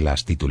otras que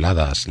las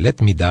tituladas Let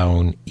Me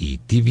Down y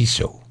TV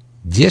Show.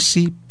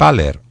 Jesse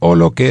Paller, o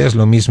lo que es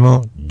lo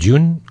mismo,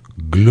 JUNE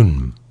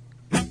GLOOM.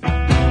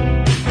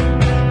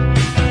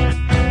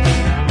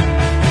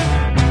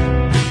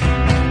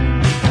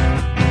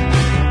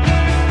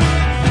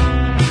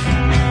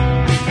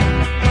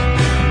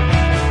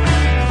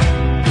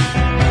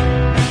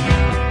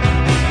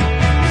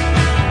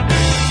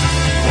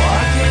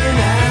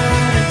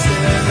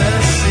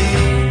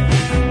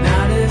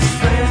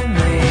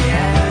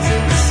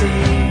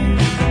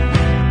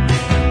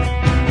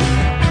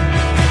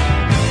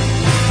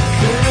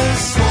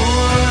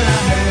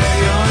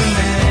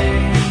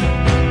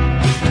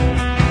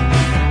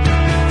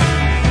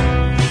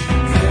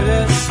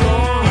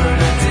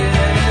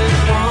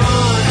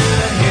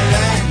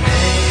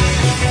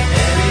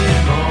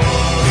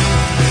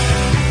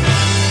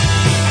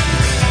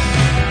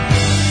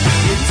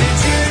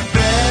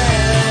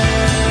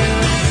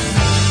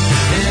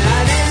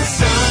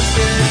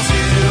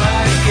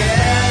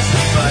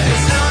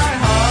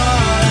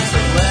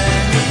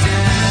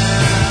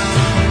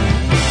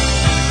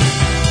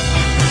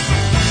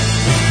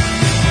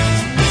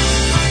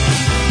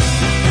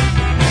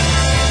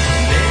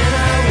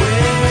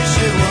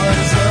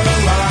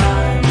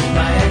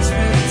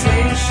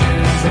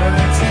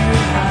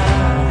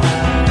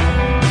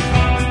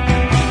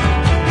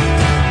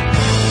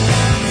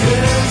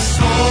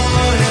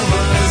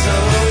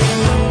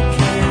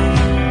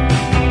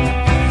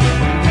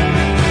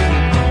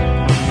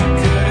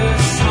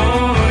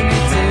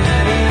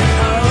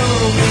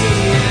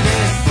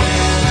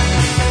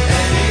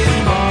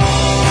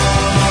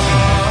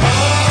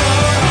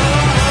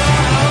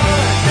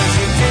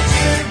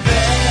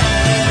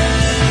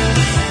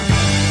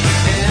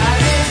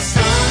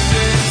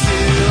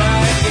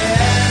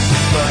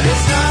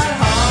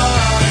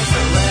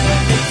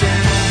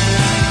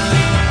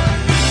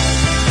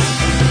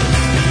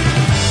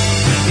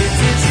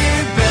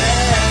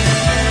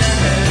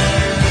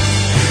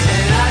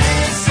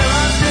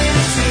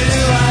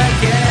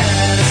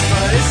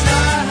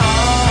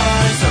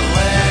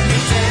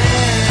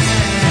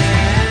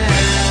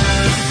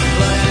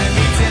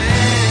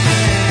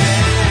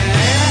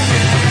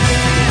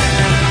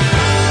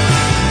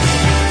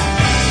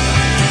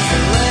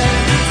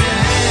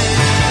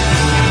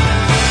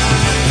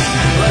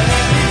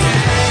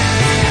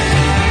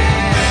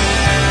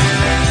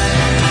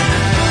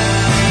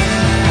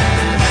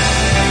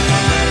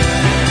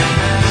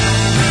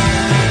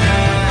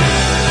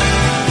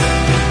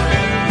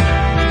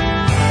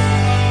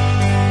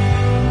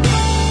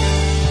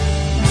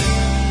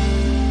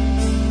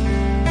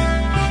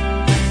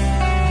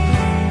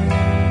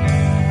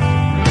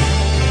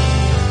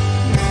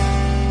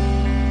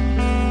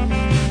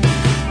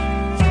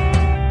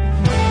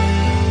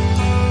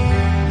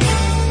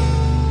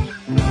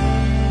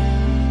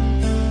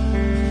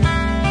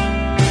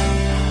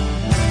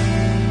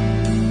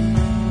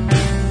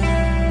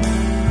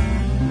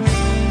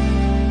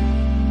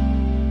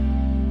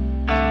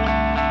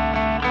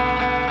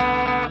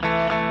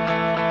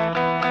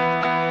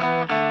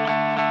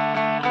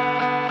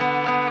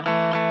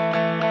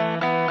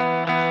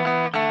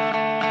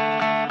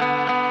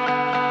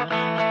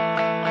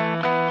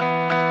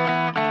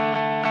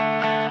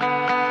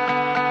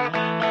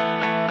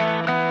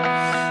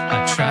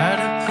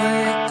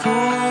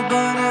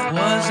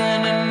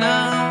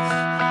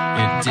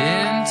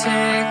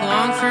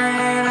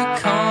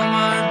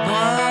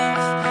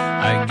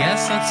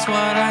 That's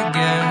what I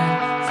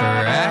get for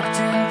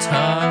acting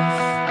tough.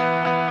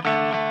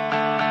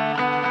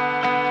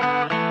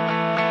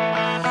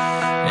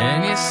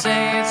 And you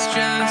say it's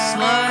just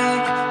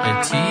like a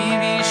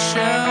TV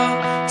show.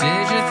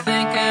 Did you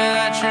think of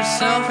that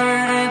yourself,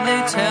 or did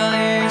they tell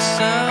you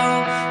so?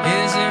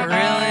 Is it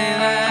really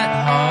that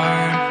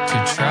hard to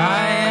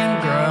try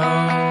and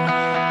grow?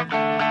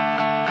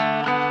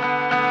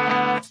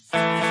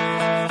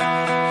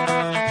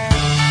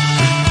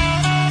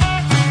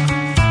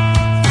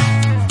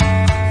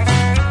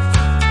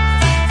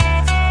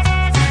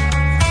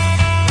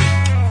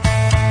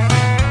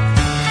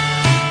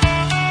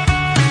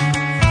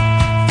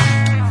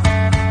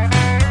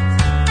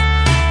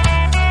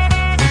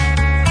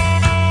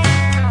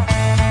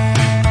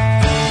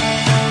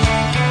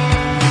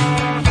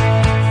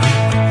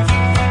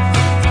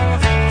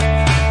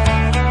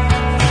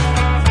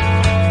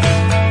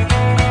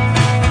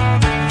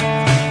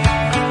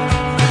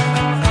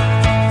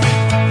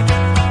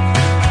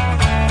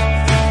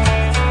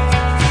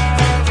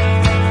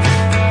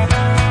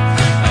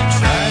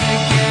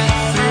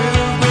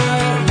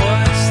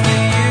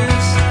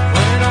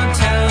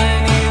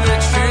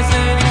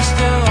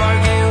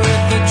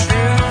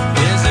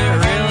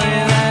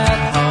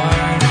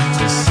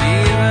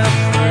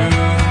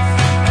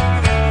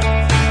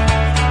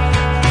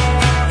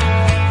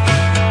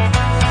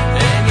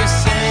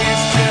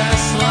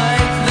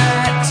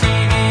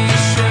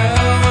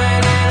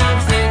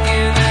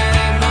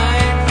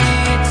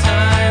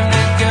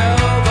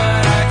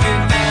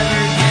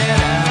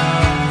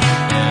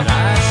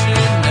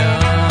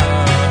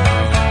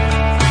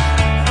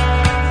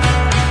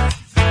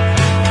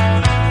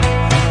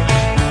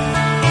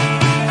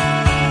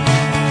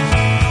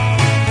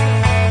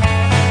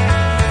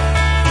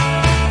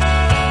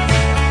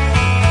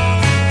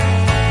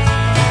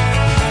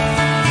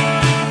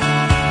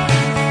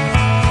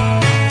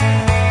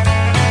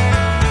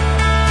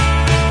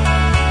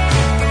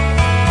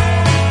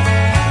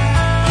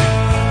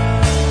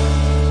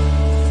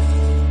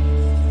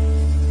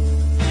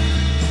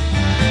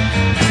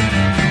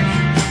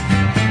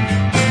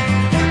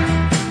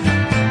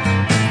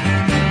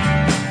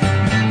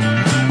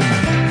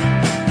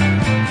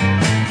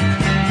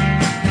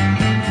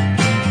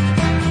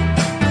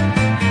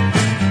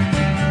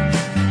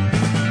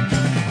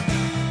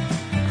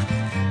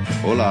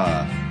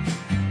 Hola,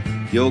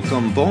 yo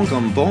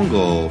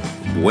compongo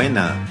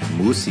buena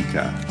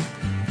música,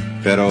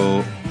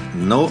 pero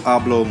no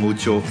hablo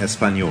mucho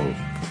español.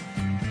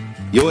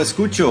 Yo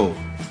escucho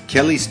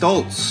Kelly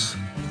Stoltz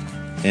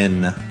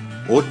en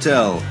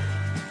Hotel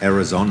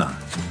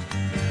Arizona.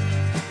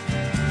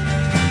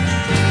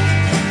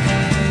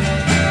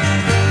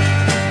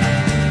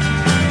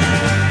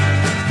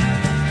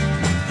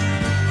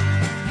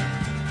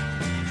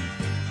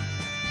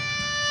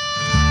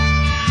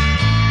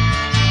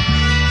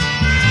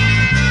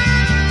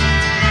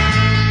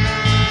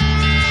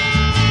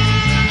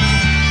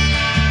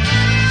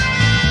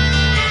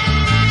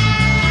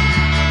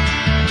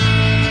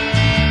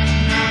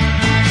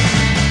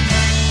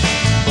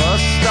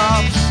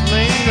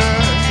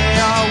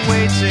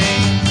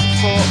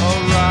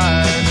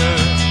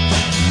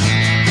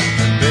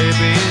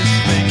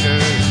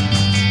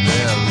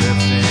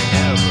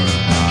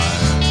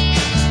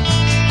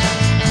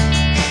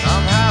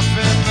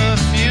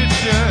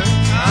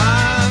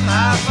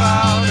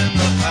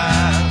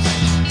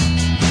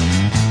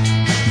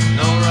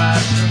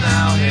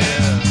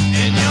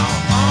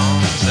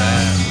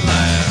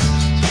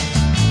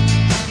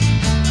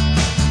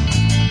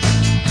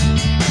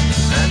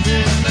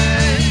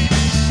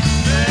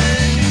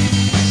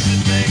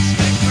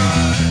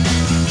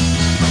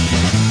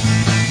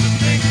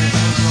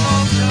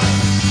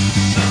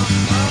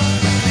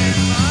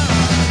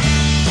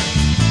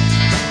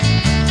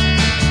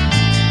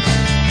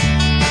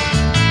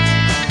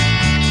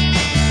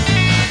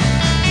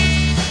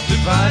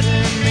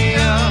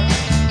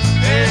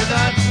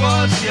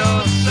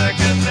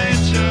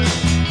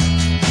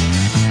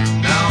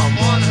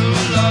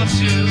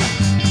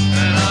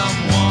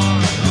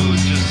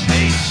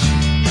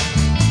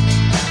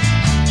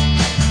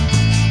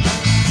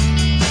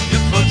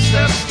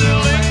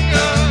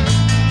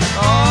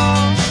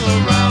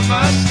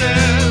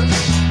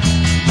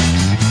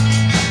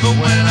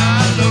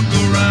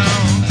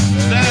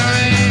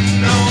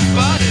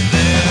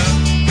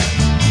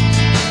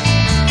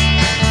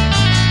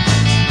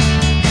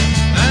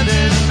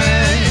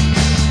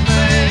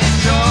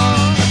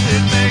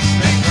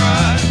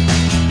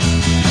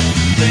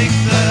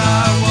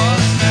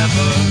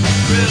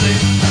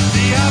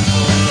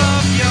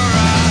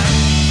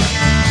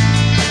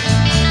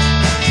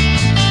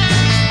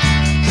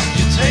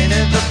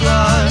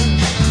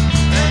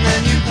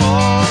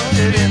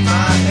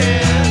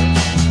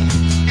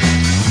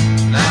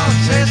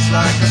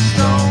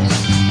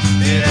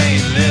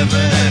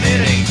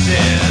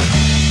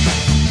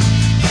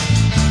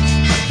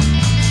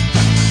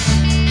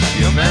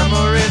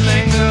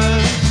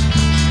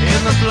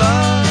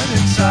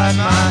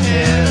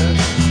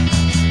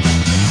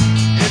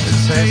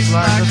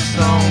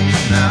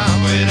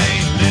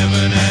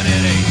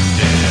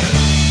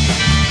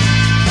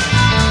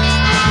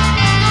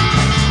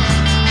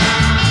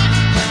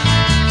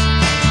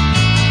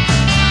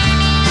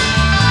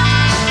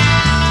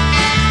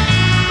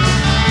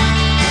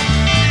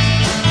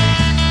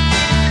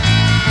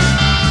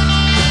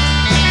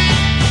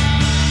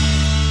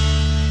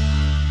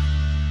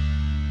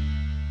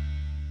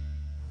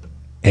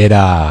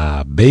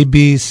 Era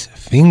Baby's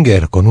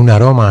Finger, con un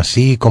aroma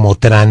así como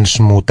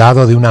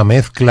transmutado de una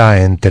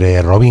mezcla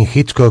entre Robin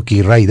Hitchcock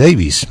y Ray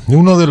Davies.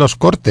 Uno de los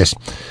cortes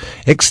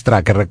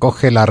extra que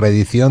recoge la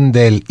reedición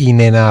del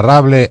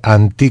inenarrable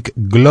Antique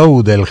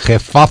Glow del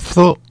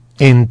jefazo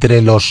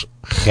entre los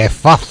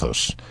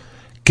jefazos,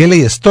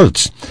 Kelly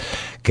Stoltz,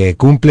 que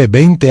cumple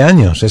 20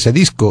 años ese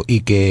disco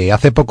y que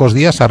hace pocos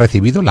días ha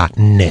recibido la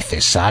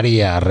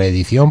necesaria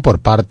reedición por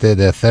parte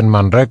de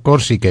Slumberland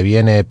Records y que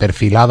viene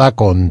perfilada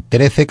con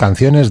 13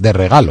 canciones de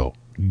regalo,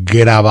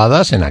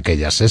 grabadas en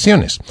aquellas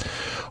sesiones.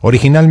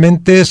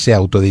 Originalmente se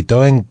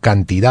autoeditó en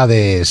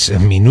cantidades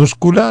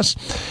minúsculas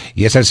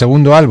y es el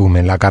segundo álbum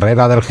en la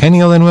carrera del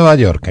genio de Nueva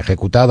York,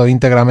 ejecutado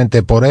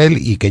íntegramente por él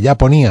y que ya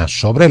ponía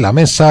sobre la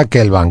mesa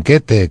que el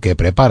banquete que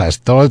prepara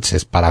Stoltz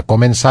es para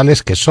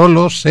comensales que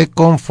solo se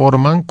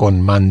conforman con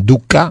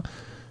manduca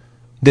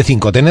de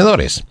 5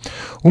 tenedores.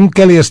 Un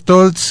Kelly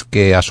Stoltz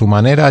que a su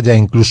manera ya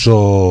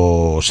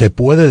incluso se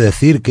puede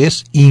decir que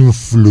es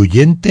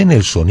influyente en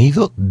el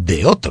sonido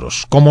de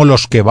otros, como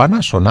los que van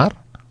a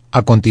sonar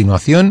a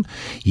continuación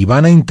y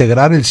van a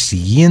integrar el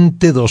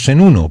siguiente 2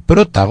 en 1,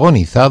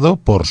 protagonizado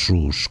por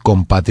sus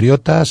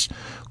compatriotas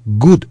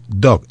Good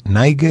Dog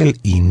Nigel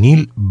y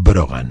NEIL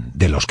Brogan,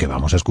 de los que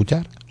vamos a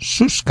escuchar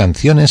sus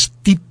canciones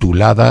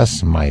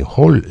tituladas My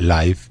Whole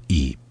Life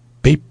y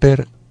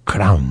Paper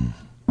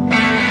Crown.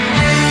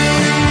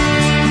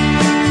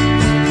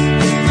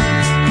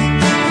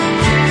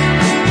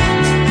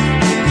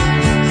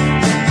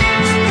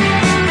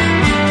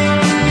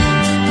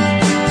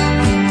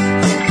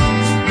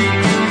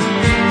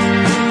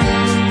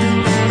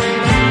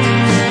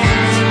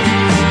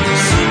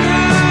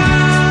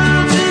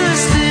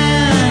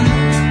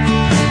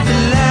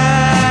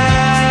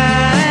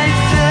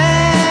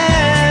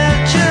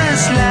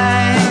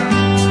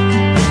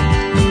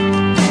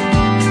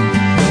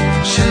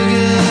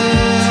 Sugar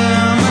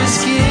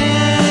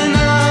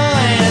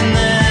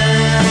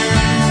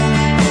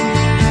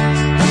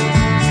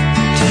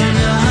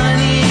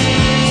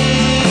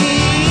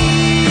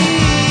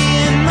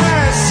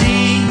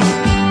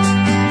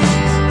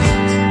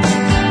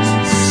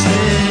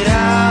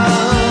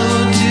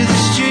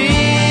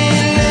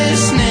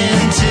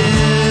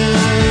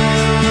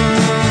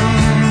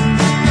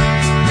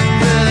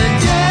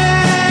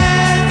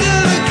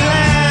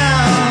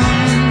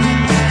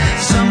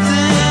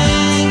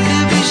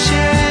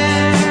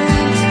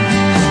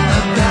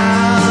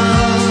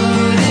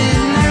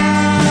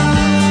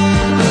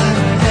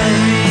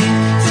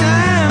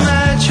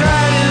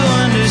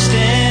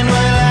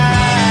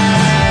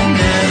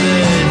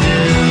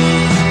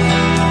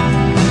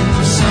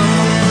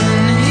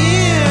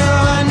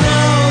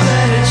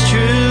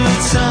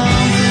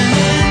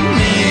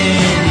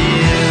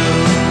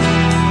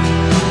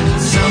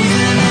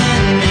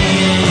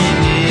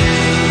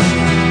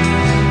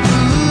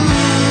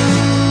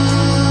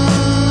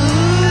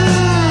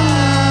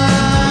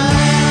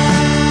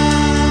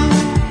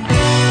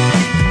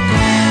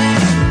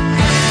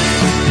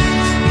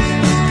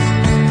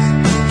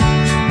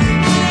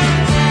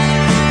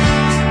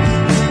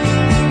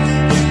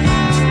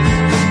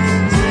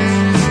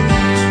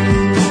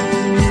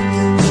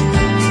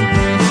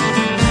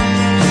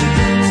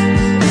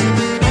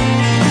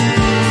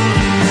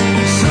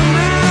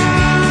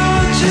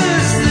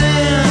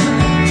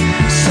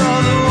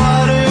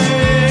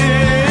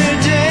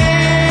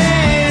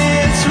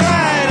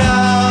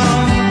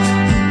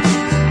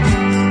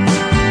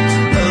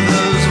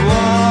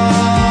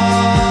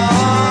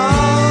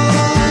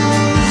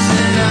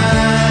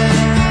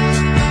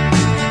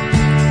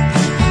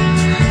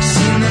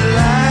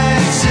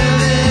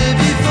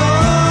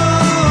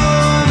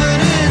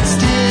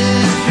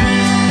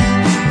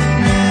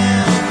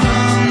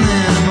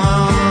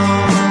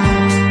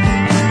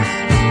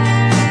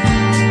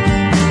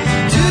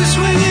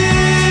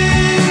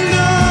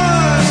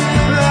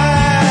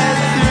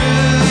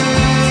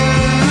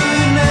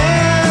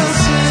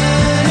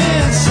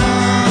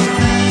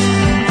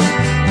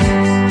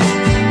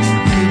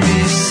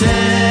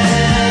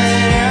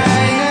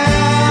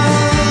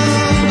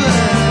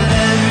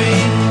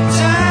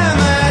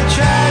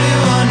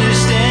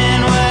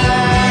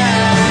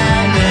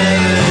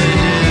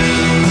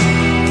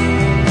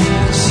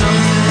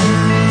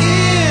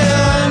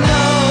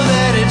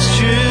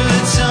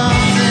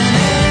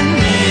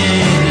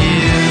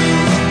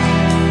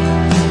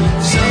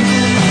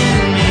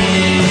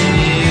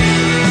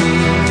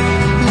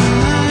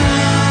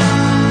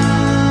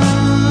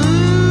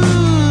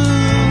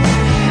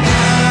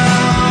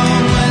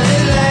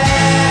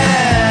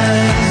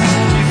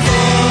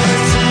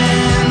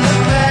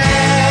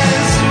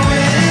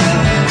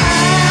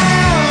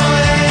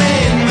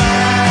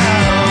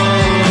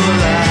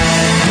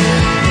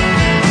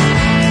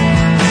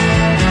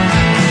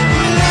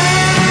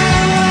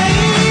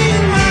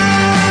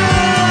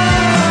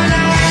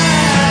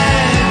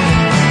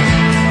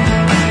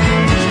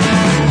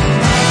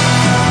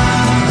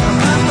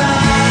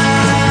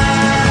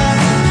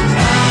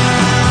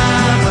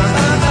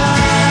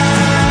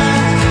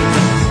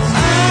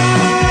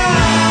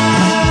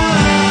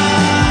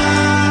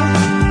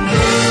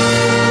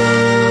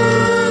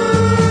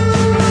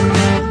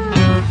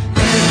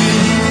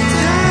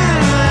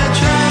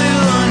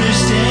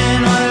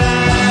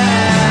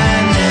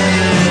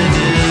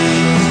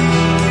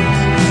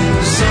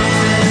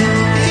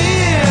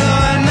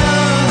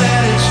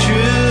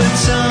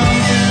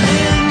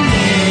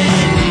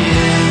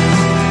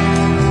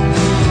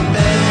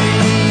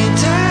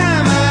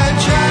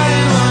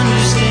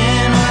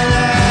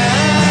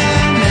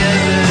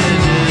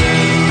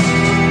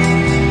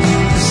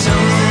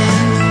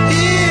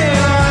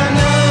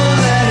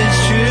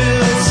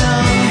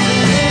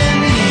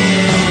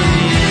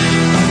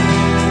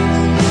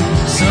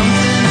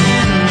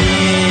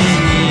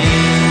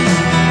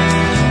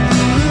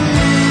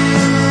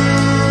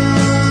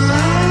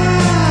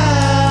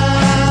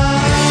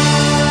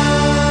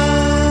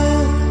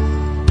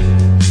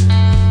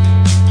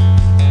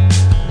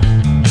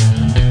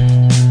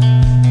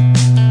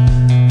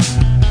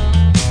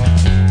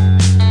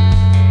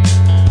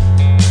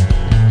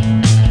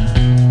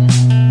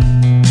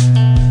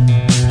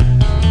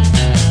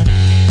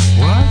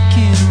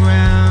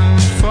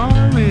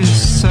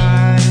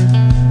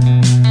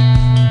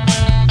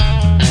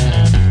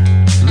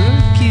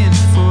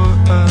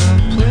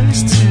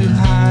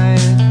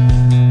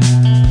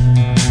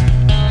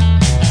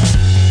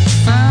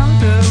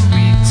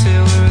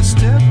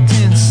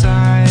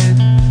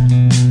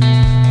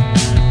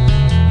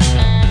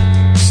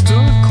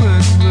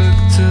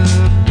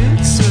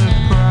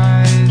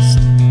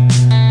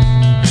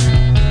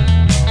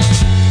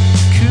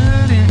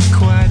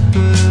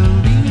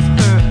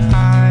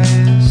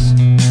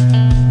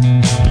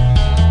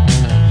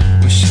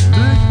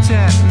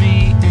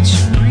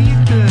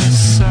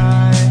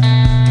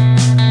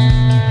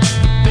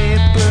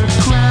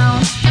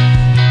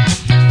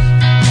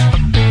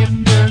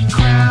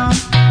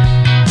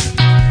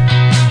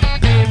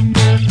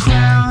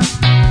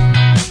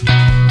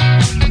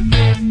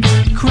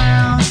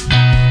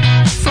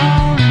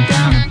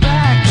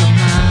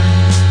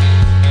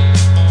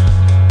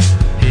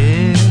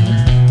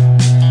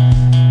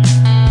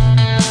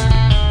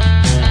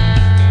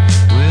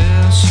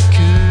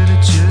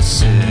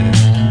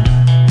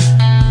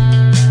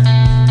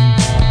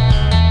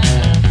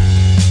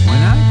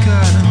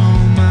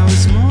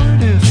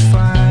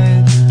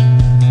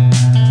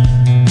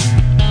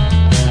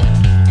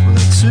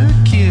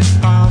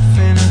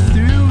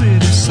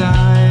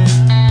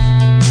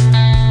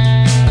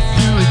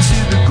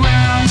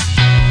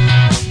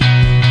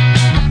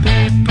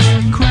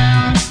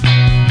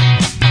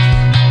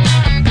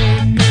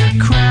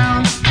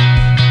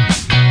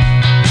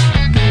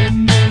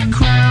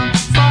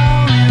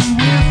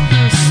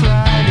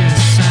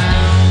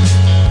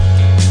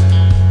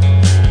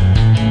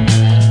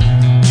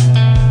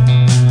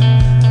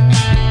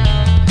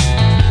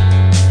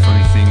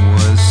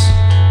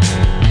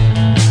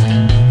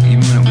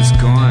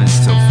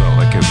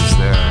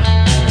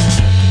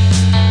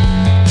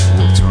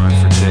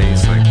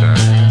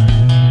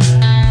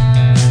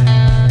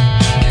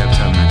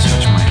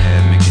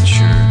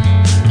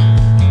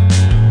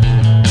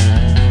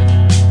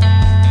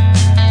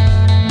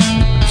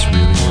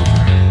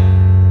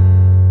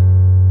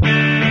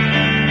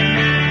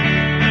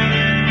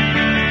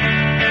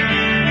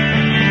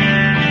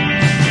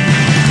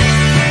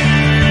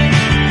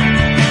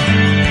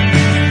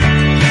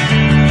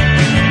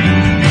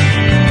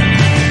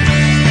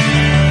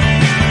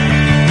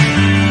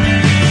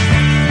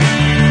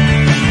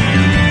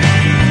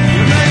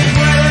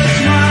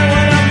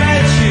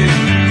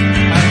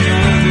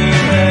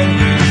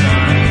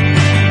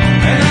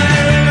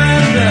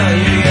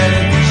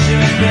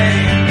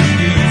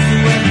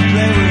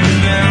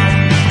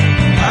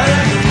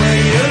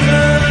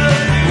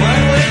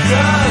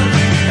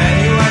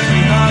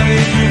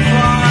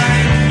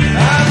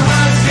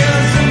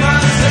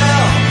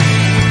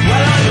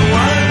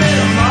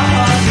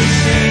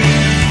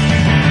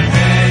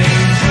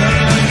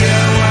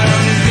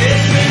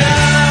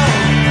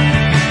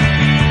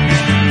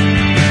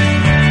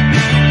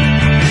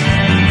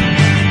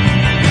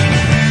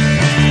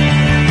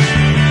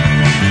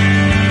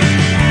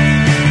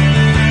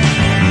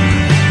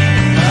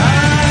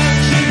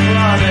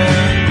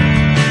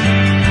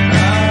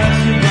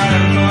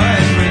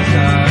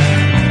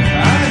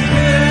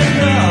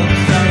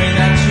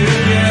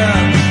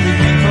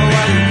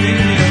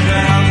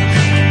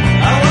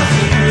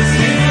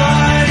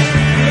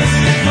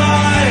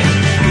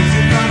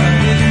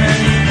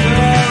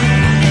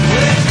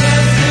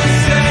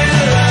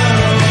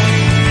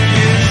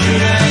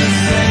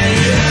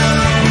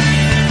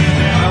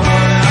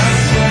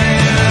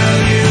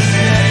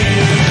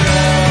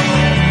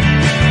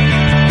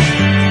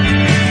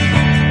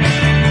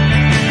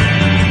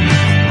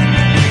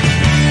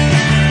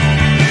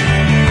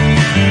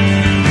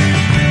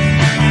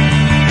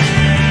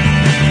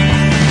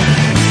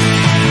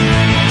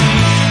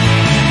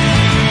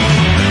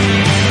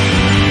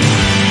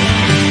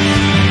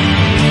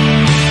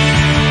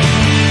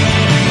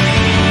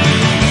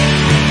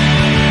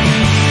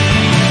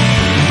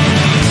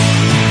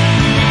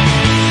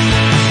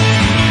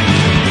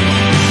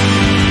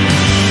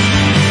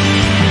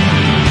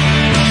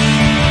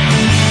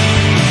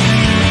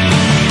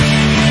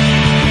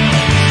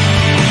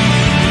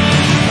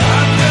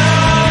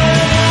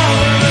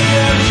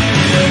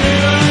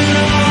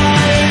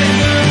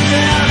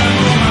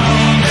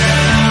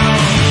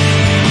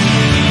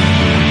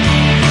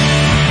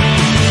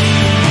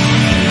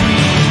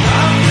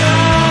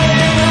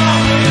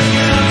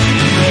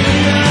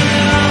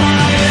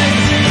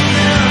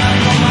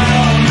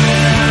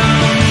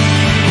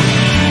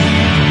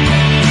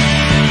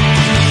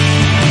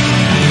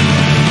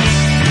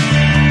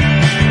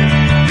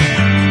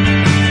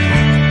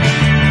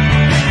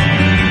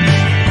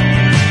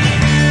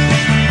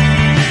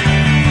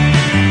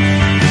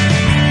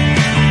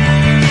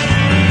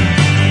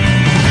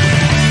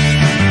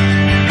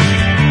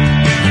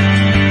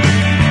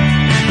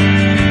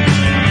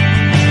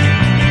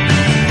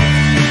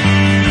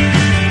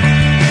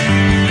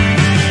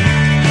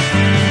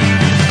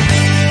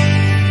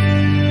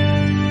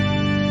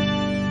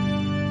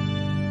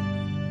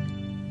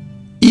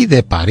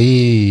de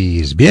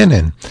París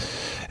vienen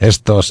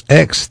estos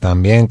ex,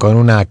 también con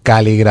una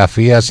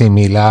caligrafía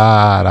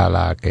similar a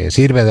la que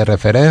sirve de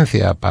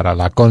referencia para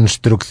la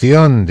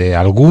construcción de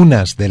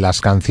algunas de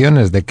las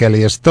canciones de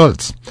Kelly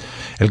Stoltz.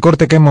 El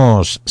corte que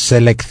hemos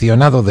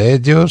seleccionado de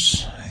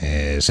ellos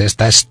es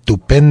esta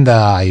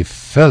estupenda I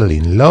Fell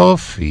in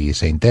Love y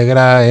se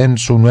integra en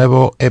su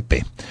nuevo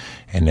EP,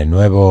 en el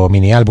nuevo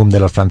mini álbum de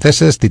los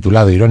franceses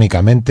titulado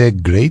irónicamente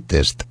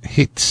Greatest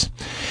Hits.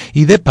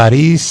 Y de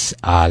París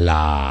a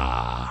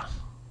la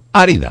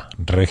árida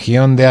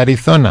región de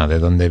Arizona, de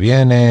donde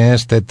viene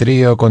este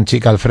trío con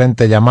chica al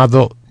frente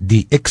llamado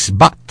The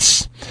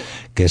X-Bats,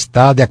 que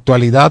está de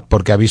actualidad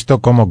porque ha visto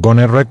cómo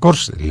Goner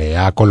Records le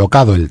ha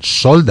colocado el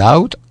sold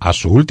out a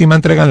su última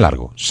entrega en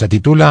largo. Se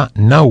titula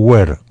Now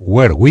Where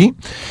Were We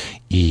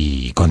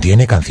y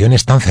contiene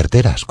canciones tan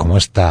certeras como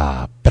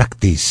esta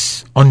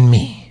Practice on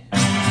Me.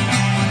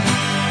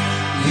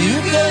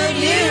 You could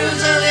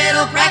use a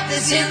little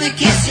practice in the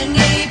kitchen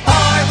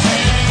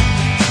department.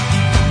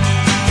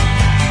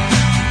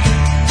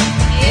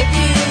 If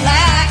you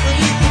like, well,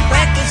 you can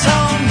practice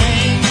on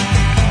me.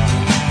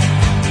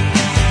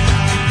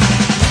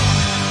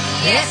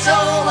 Yeah, so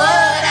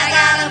what? I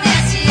got a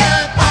messy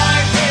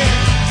apartment.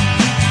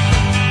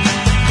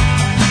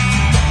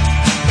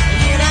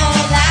 You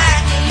don't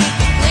like it, you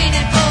can clean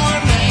it for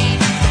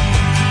me.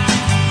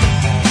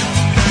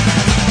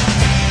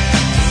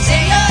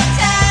 Say you're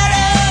tired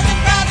of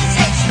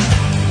improvisation,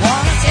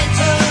 wanna set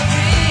to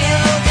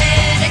real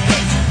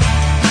dedication.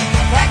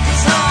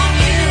 Practice on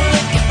you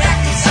if you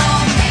practice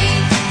on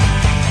me.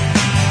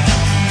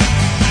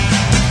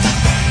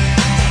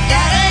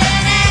 Got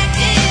an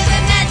active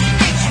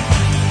imagination,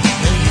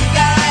 well, you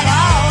got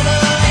all the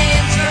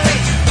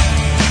inspiration.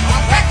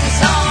 I'll practice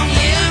on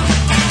you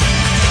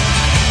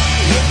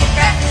if you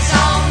practice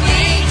on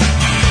me.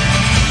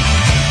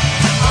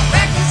 I'll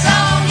practice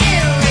on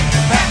you if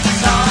you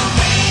practice on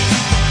me.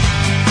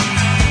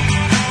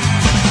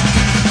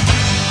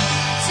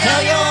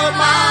 Tell your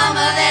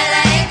mama that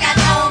I ain't got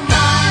no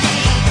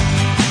money.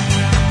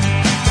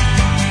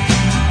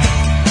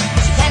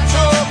 She's had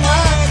so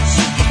much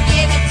she can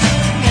give it to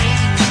me.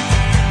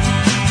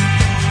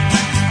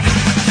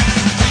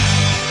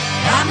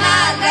 I'm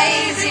not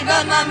lazy,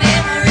 but my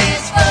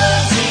memory's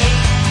fuzzy.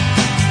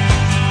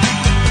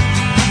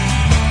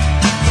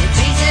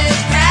 Jesus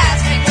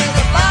Christ, make her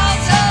the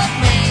boss of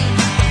me.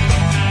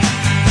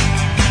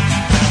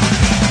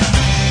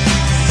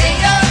 Say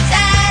you're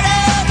tired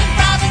of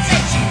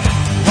improvisation,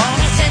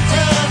 wanna set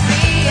to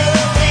real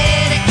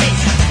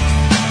dedication.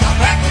 I'll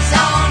practice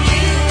on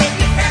you if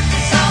you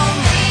practice on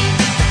me.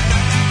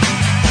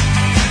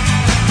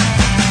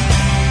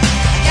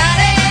 I got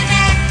an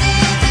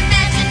active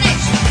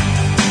imagination,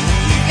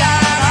 you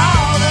got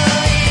all the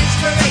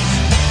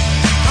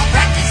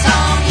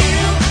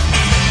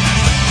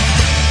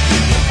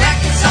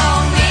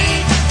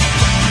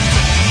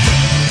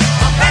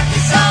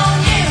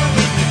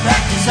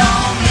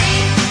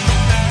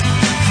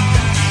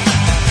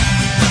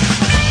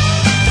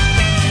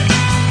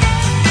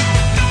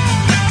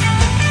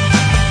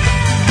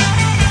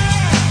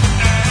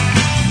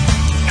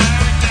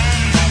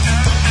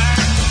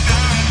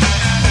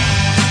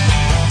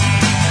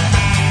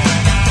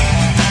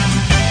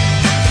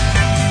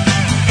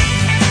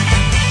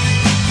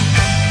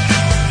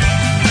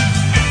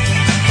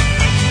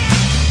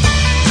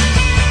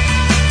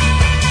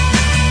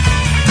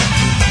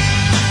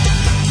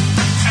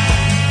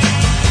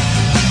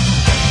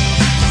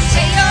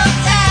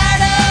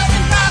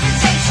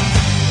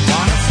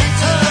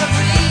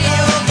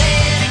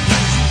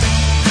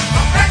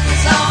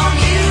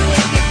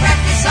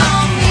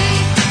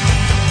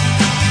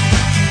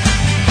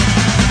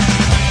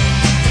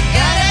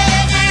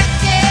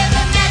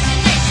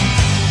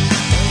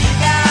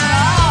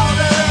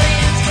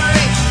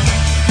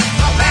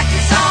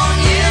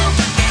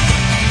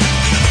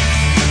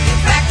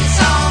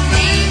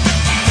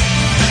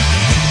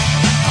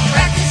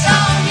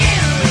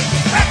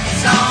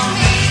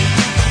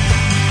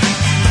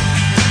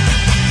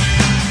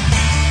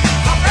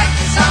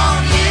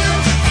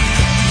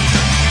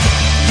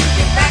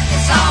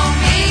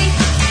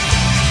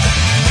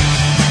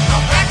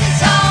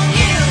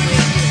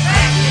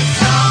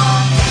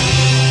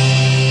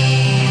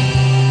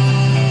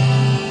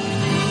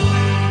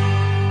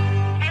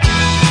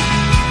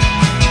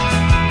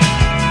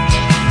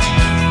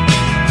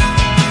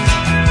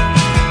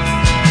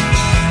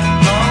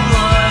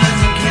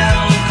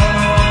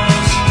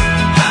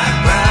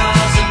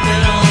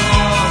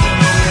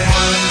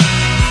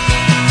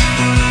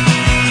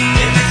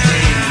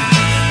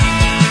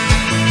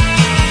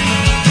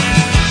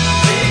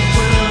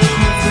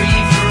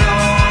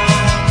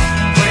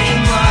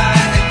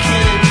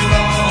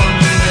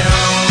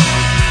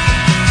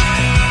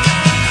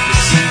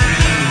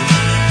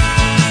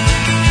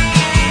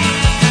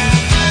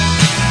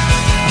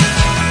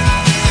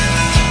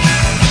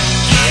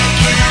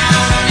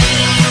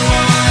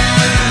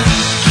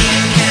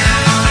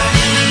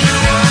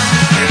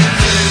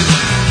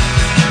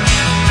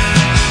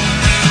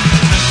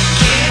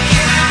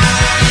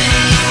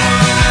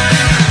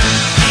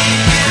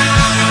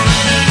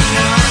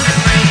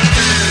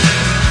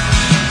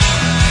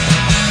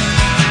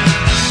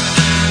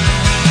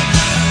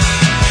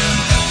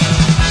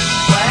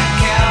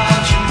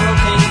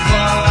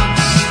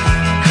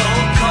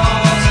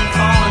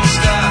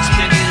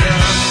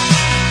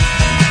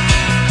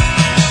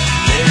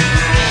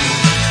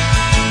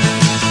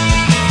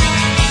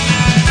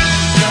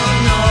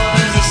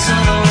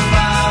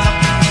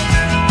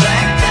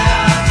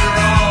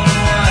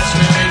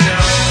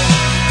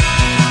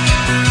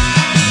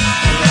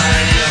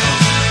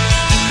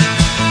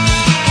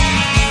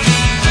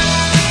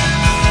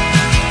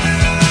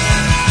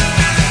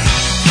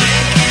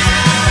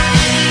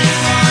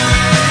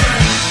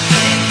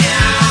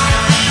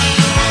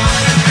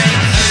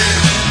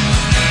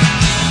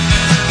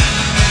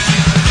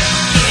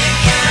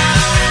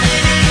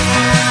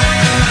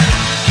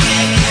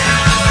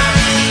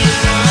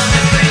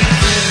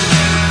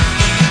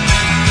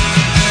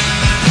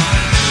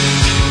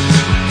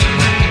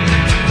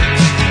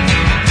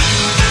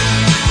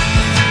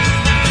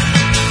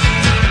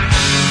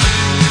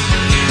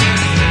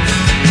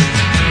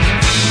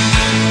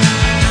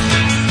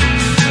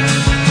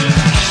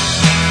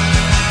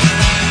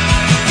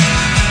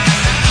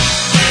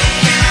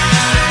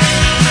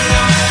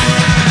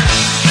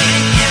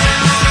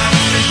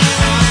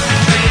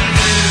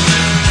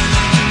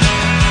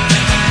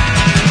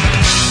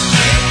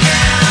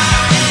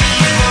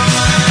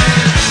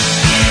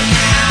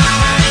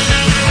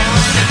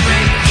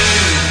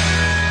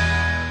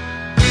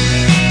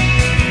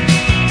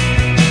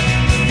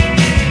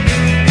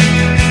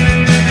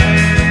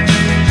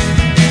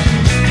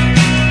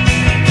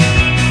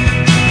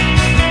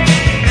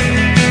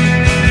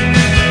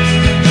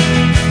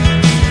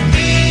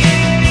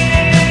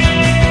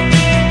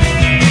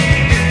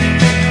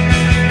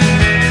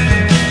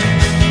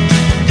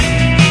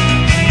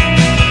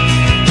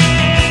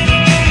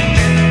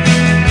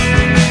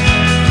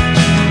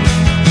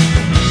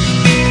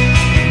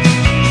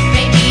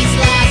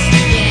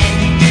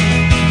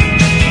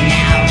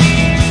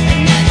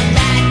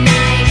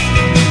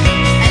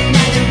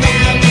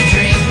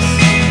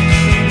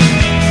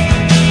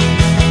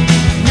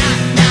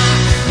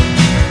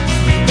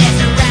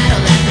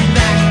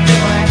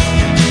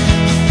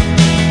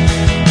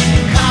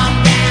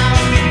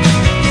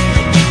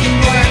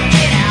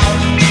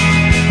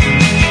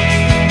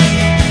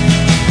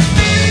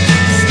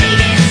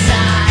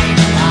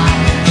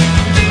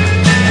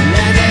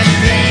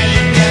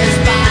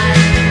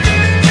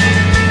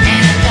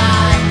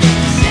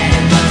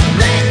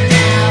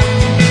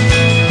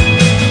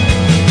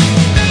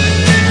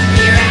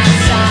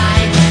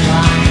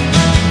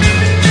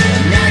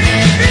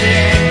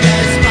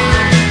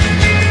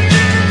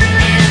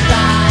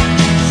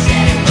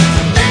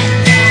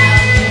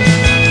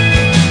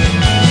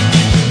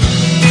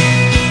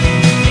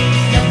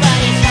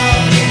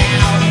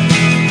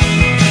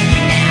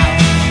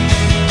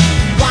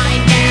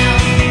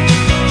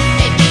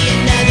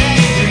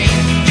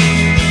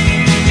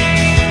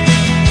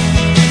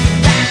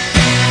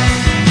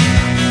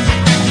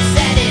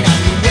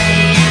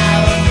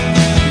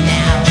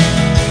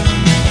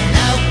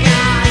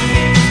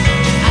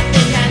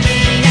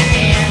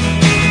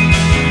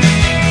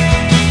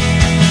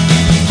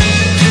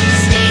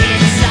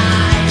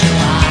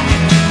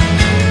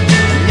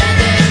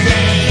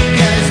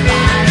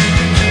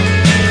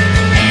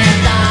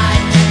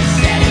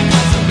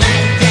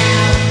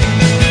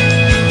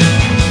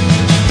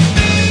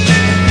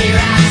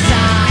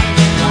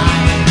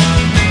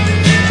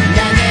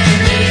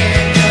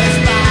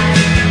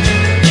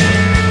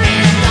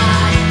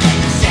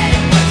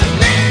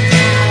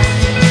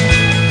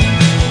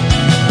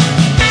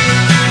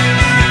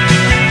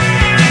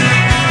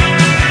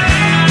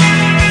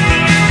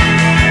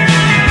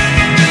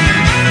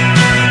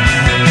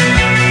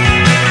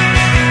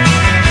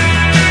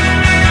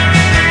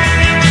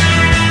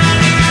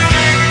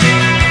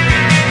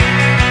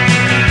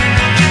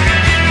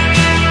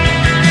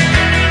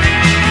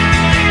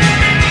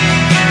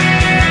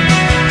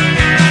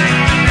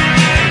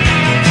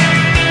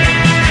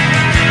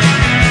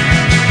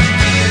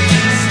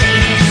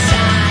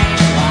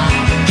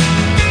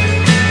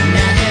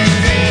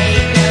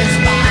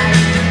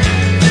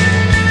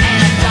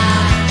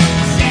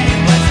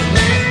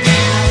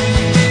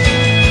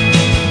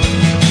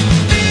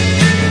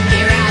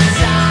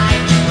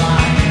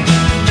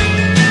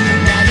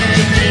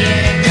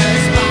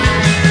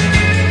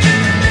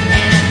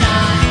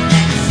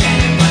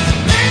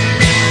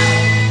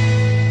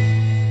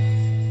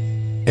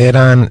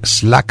eran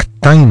Slack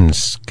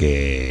Times,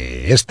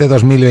 que este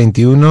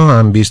 2021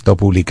 han visto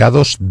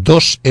publicados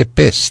 2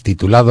 EPs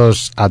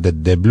titulados At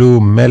the Blue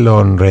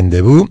Melon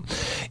Rendezvous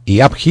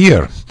y Up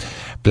Here,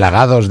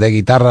 plagados de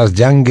guitarras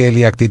jungle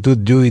y actitud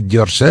do it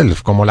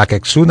yourself, como la que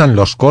exudan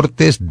los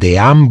cortes de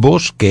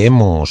ambos que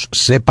hemos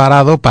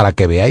separado para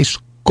que veáis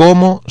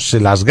cómo se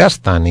las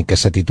gastan y que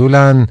se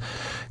titulan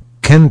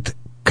Can't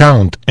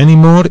Count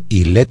Anymore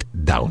y Let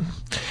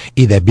Down.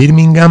 Y de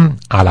Birmingham,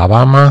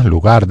 Alabama,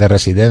 lugar de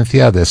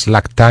residencia de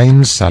Slack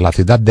Times, a la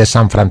ciudad de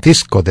San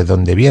Francisco, de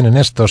donde vienen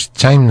estos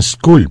Chime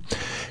School,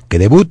 que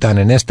debutan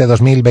en este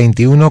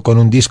 2021 con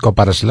un disco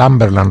para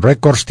Slumberland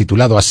Records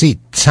titulado así,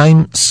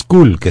 Chime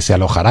School, que se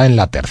alojará en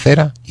la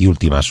tercera y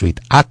última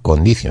suite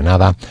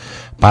acondicionada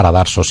para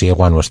dar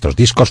sosiego a nuestros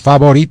discos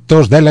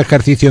favoritos del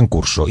ejercicio en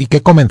curso, y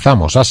que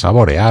comenzamos a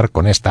saborear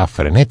con esta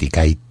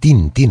frenética y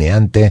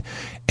tintineante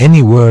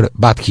Anywhere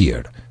But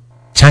Here,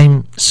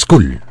 Chime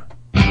School.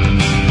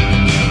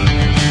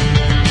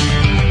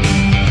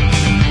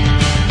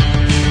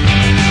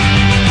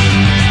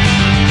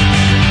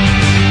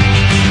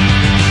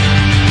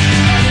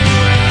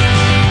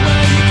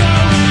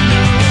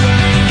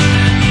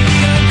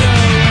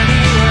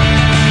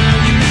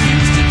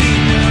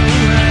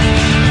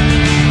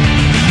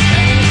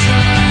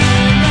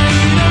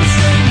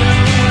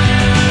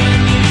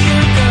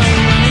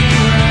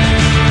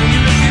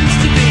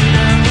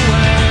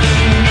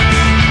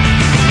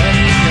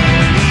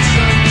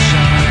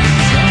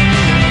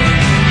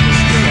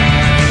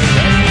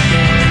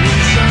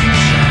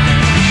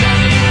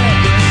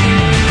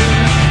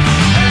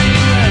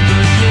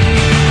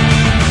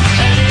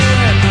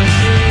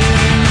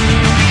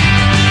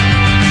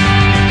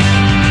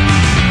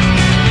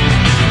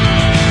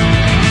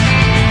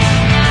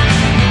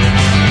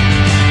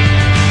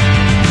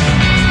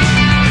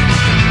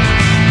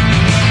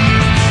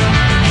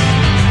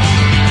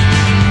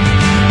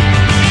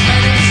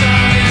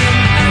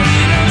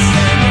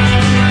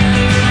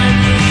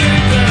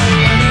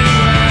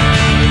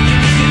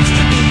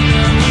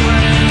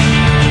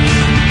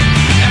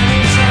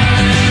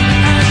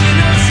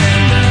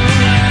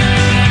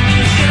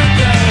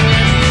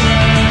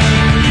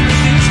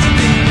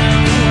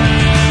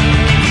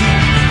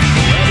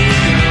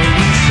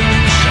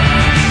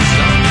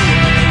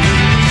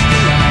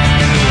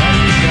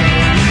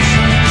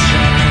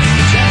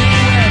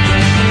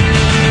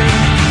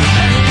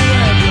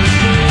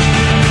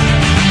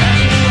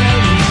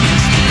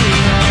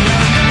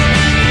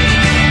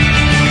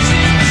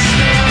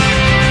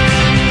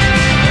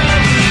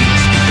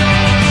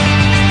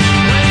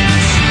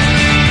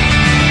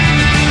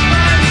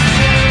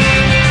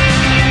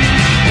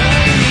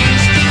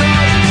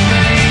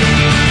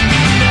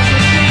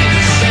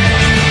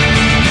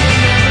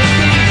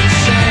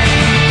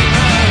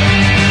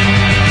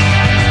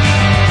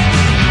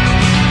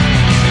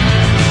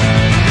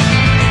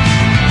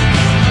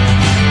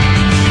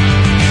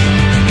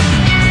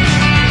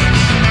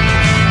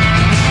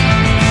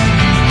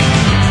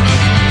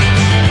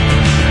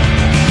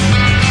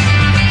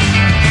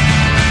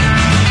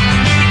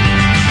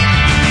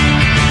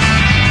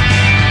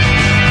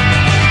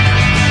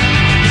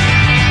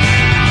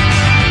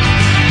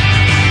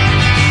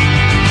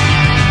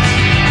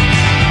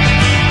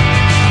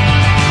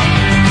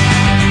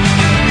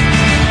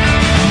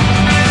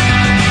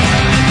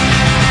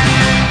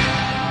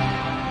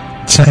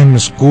 Chime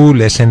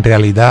School es en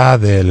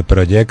realidad el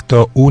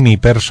proyecto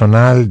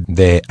unipersonal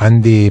de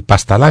Andy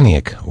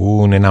Pastalaniec,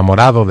 un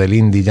enamorado del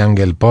indie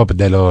jungle pop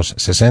de los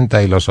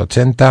 60 y los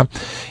 80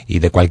 y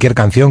de cualquier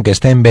canción que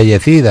esté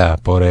embellecida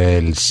por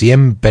el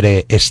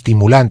siempre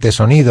estimulante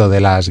sonido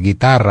de las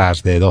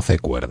guitarras de 12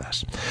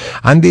 cuerdas.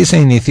 Andy se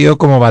inició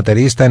como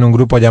baterista en un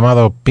grupo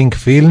llamado Pink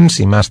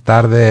Films y más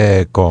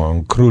tarde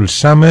con Cruel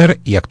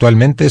Summer, y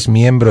actualmente es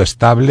miembro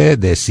estable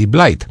de Sea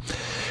Blight.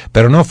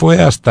 Pero no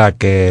fue hasta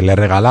que le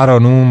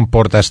regalaron un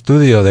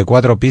portaestudio de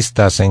 4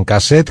 pistas en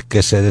cassette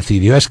que se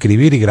decidió a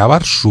escribir y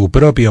grabar su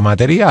propio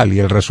material, y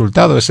el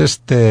resultado es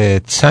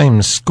este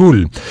Chime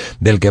School,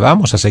 del que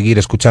vamos a seguir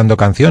escuchando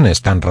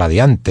canciones tan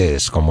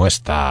radiantes como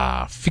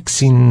esta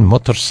Fixing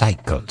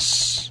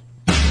Motorcycles.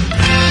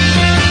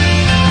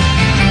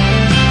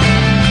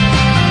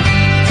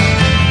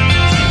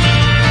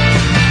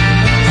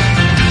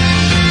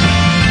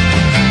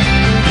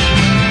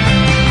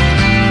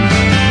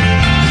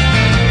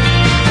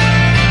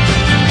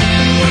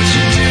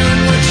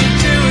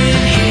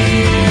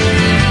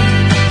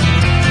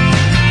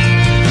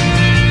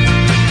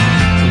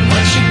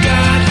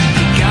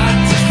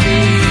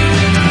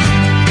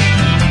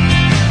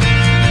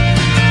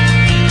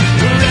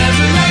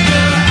 Wherever I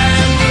go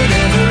and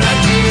whatever I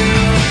do,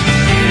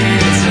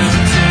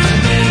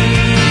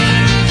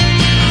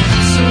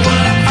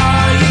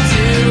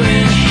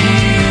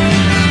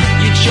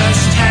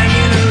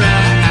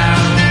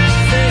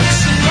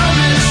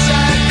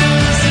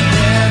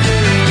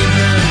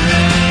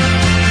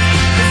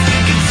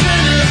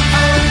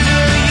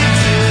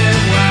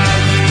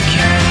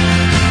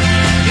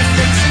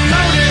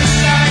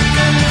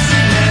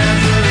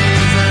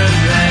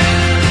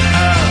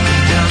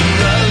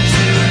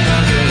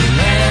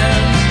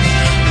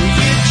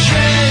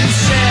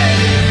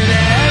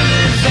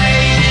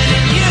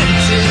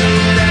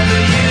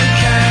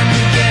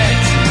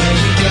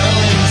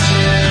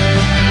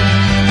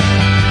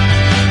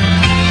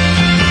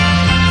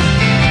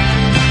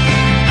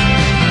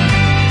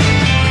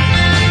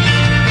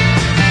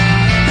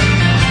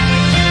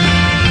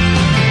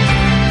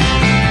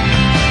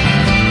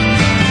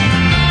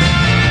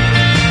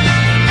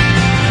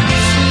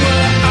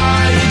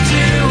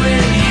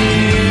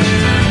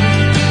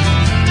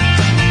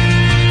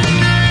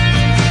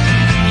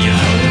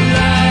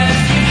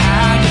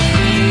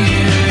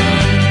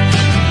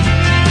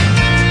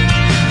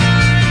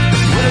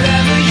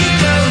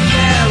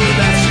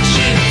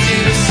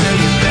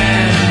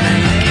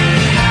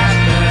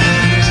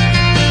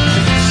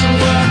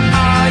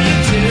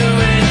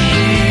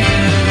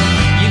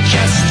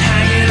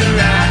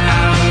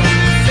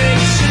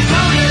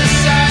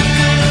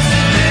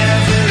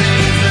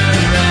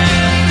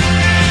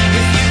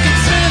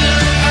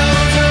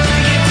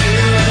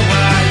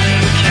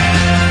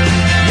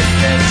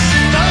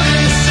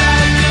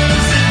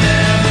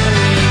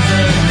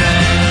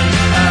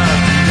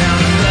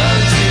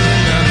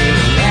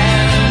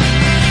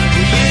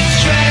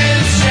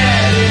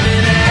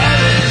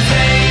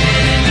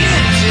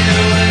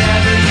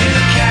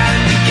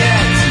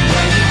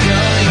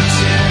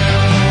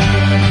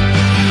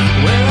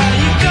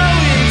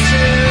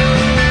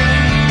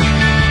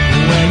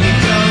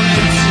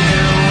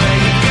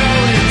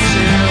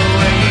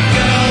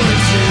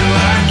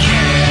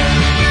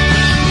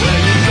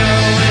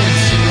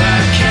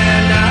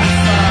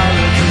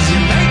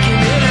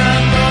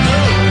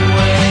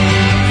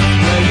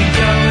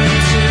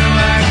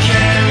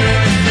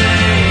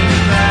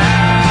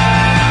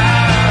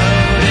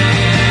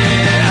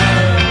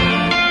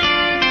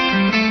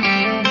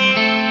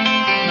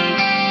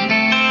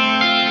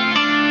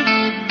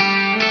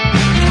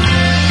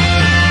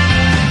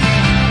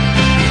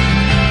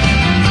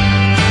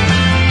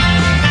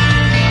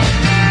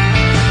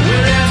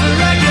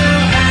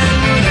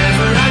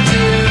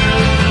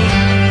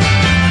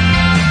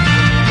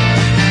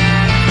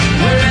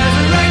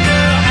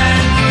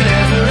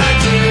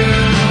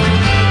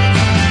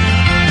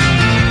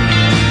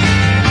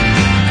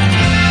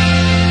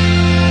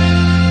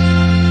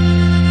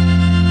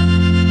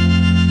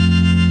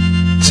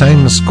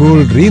 Chime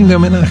School rinde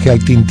homenaje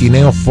al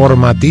tintineo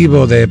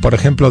formativo de, por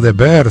ejemplo, The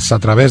Byrds a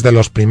través de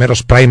los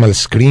primeros Primal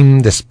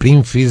Scream, de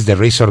Springfield, de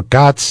Razor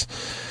Cats,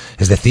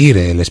 es decir,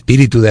 el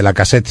espíritu de la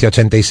cassette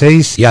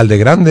C86, y al de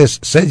grandes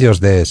sellos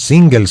de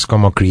singles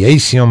como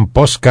Creation,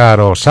 Postcard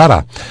o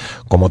Sarah,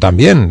 como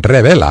también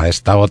revela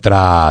esta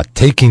otra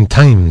Taking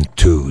Time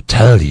to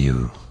Tell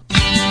You.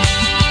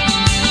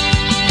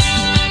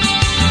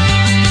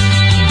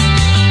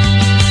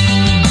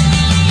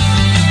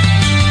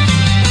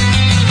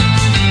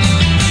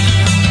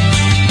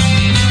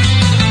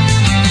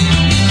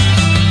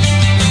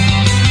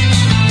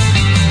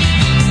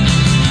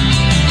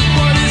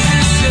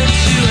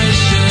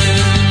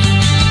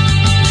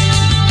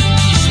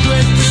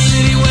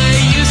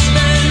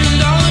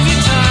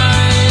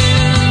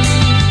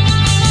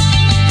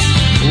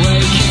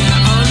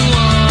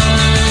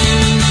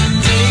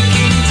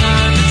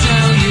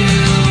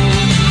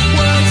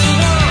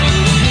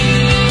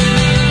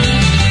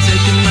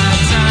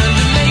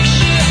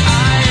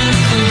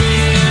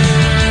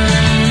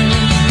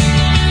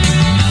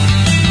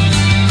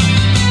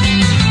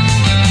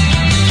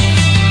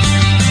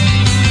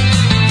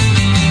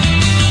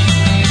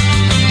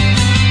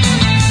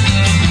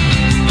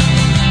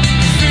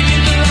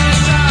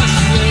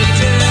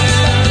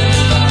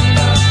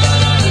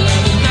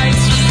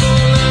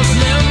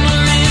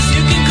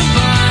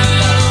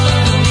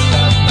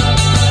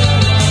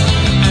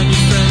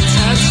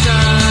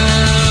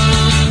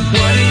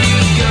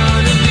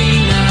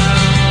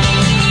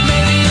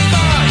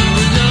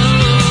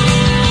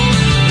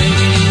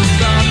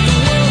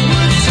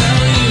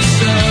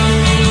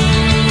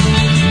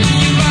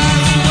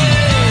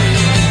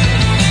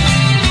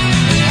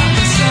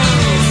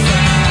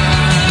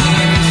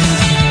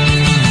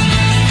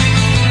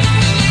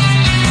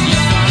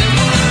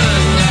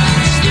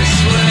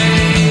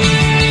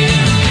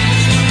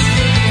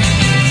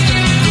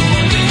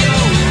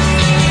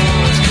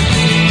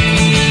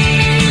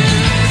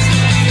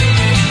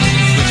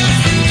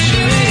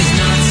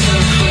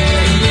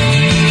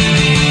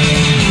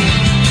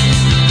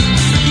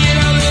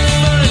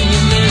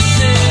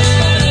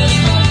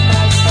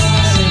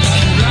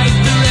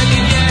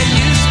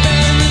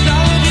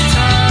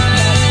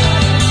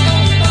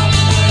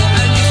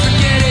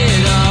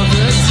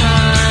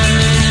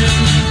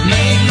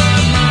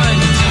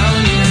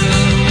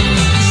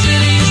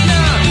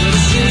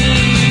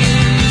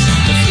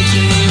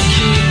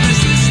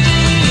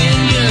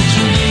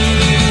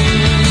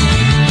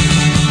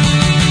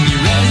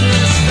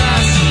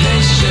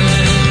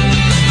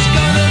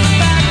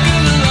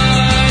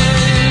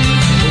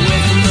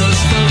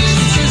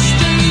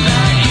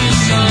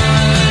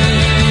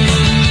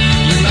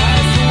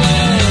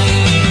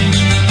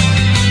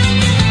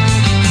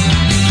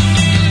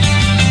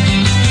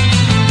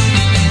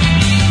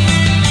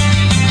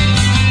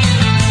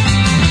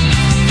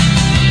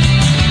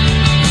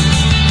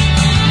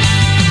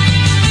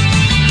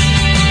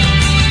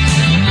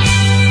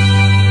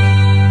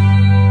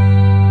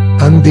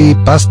 Andy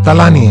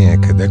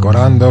Pastalaniec,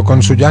 decorando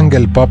con su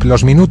jungle pop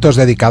los minutos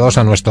dedicados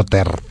a nuestro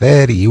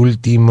tercer y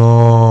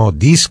último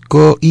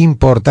disco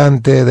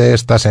importante de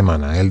esta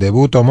semana, el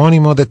debut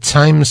homónimo de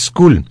Chime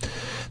School,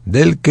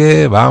 del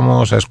que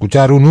vamos a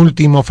escuchar un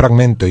último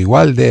fragmento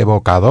igual de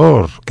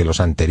evocador que los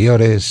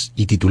anteriores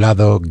y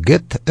titulado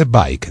Get a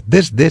Bike,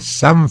 desde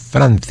San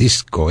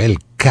Francisco, el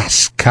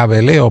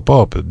cascabeleo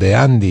pop de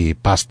Andy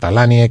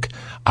Pastalaniec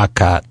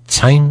aka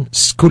Chime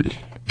School.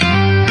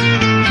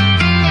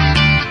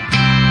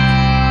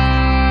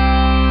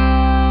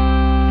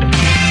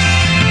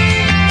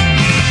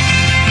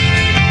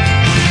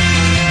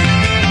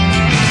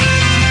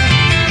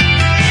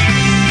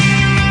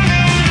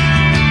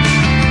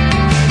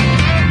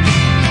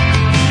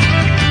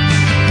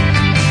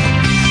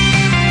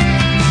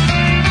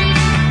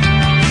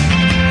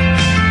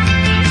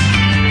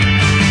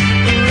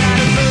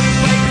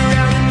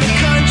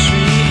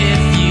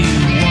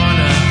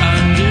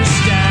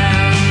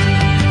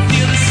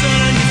 Feel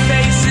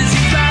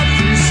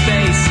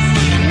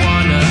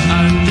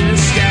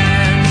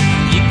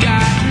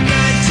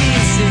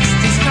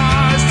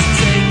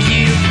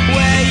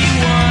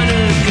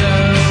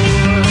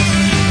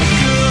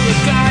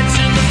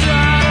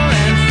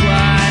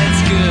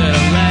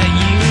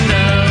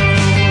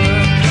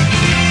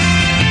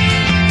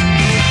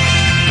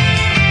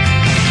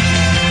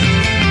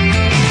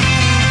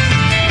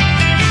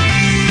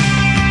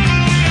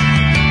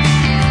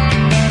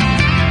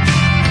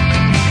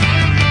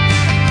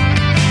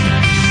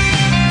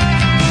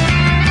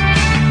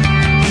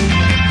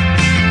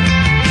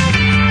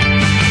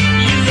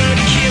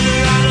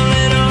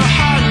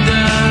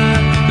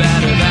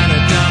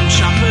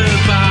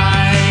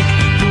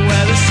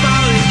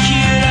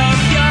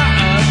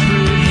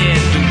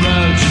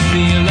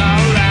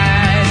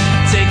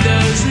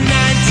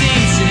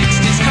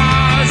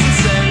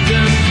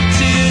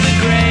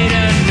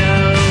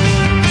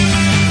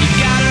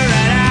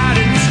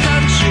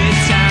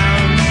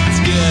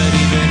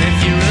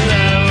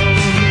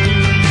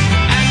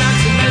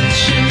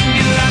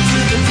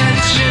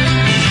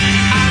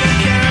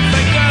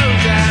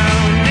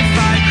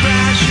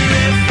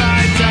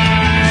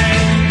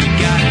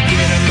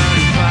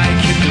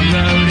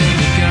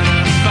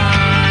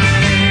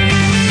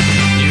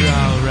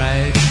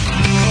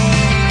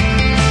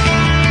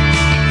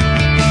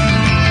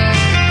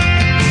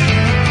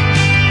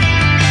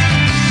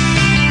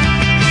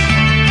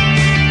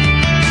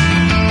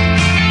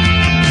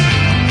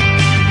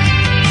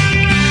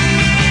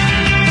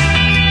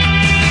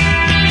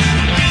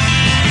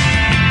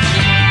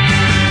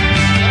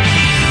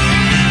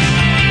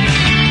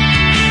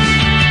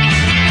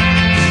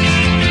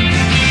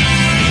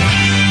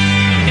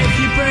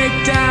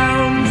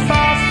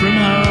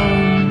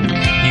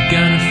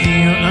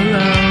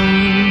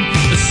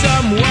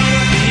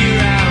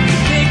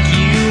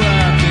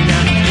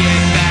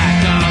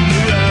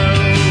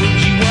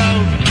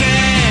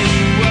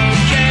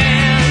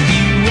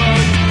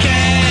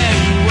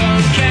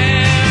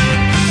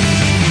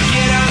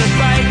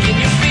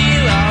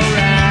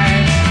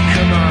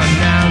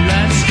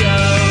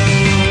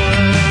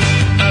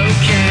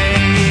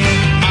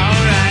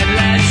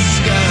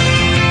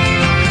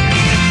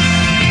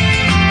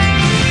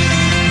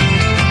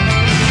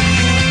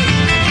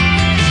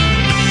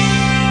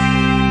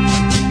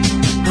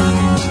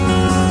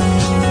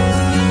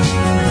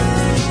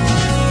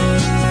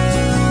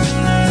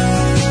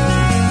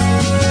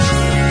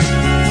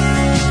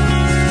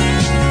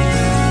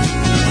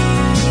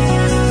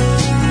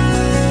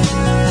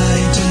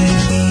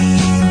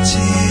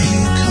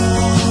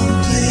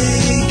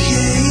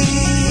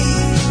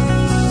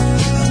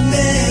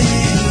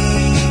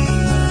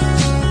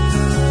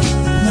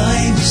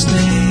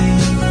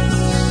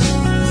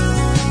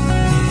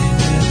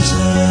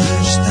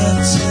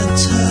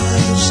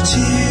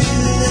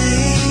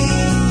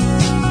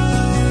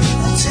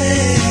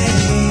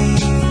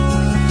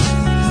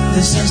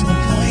 'cause there's no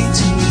point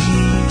to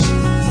leave.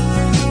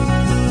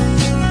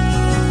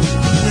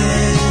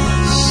 This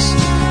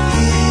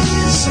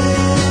is an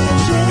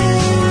ending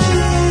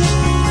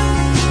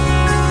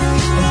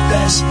of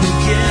best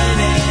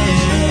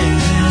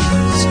beginnings.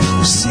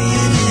 We're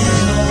seeing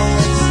it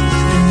off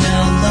and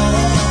now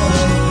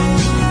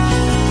love.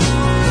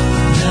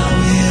 Now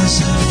here's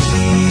a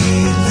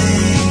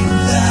feeling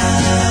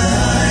that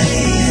I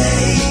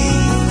hate.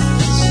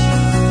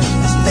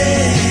 I've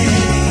made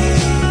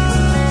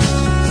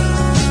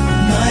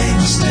my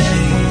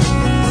mistakes,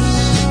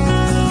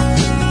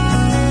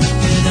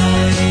 and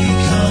I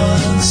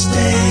can't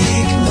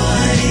stake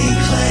my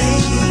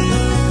claim.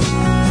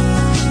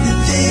 And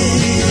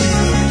this,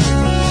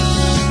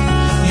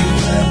 you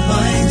have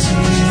mine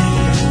too.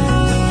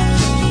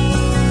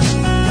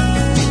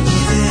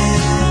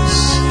 This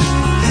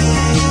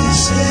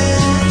is an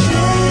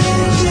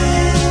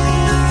ending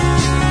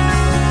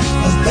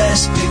of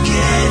best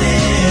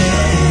beginnings.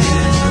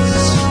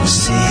 We're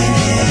seeing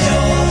it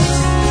off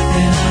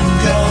and I'm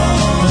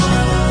gone.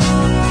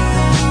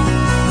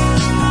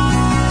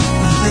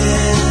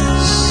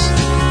 This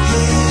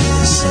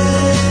is an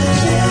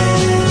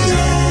ending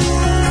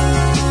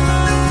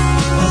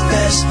of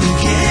best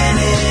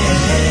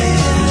beginnings.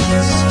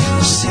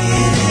 We're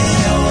seeing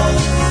it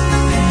off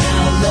and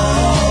now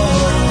lost.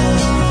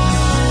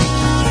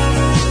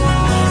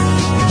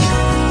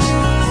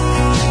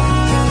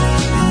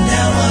 And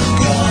now I'm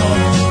gone.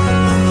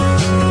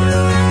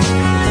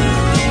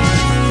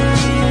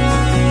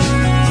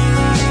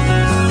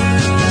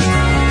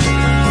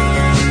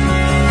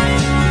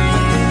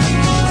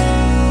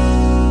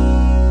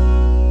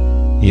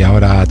 Y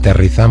ahora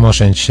aterrizamos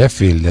en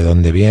Sheffield, de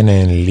donde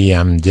vienen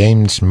Liam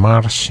James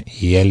Marsh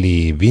y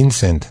Ellie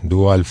Vincent,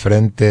 dúo al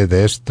frente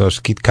de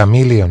estos KID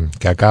CHAMELEON,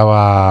 que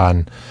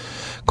acaban,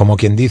 como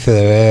quien dice, de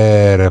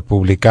haber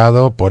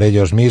publicado por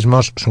ellos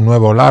mismos su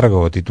nuevo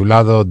largo,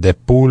 titulado The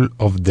Pull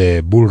of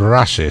the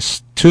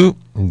Bulrushes 2,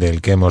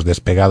 del que hemos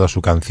despegado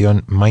su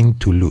canción Mind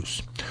to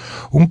Lose.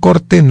 Un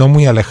corte no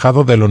muy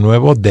alejado de lo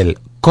nuevo del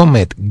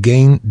Comet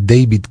Gain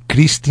David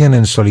Christian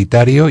en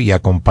solitario y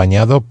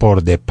acompañado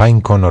por The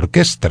Pinecone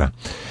Orchestra.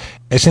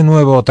 Ese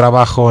nuevo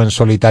trabajo en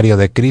solitario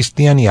de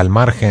Christian y al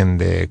margen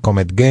de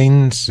Comet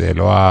Gain se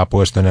lo ha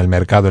puesto en el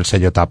mercado el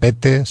sello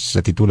Tapete,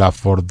 se titula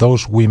For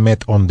Those We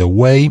Met on the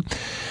Way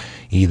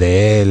y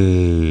de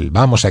él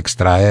vamos a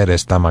extraer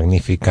esta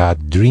magnífica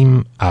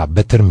Dream a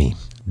Better Me.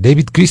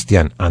 David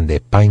Christian and the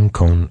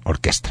Pinecone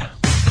Orchestra.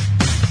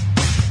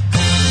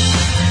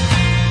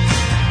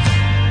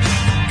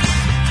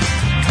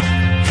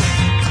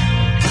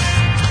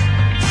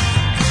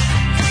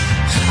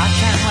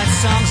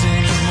 Songs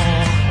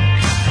anymore.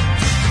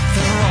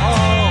 They're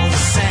all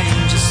the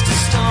same, just a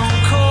stone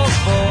cold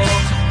bore.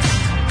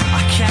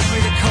 I can't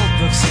read the code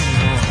books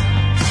anymore.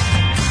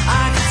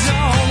 I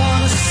don't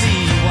wanna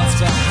see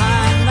what's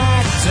behind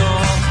that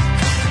door.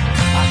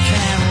 I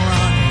can't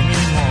run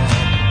anymore.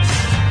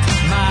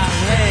 My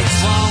legs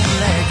won't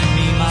let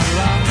me, my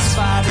lungs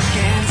fight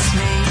against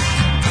me.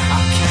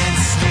 I can't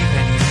sleep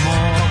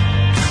anymore.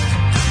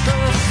 The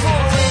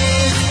void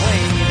is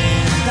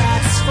waiting,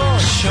 that's for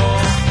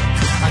sure.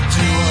 I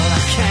do what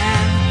I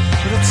can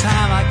with the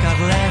time I got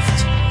left.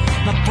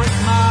 I break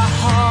my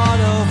heart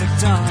over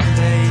done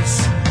days.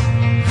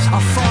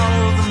 I'll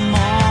follow the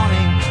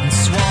morning and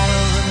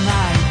swallow the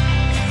night.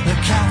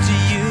 Look after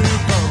you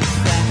both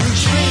and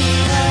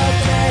dream a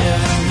better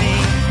me.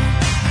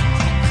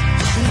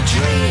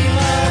 Dream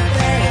a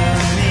better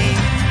me.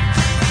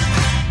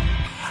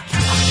 I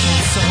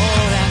can't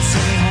soul dance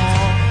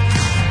anymore.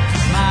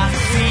 My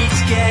feet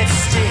get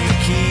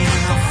sticky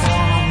and I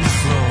fall on the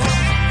floor.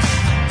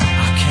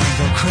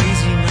 Go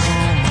crazy no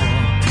more.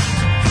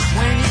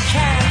 When you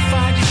can't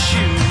find your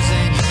shoes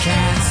and you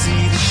can't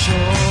see the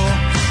shore.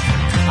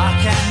 I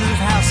can't move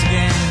house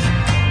again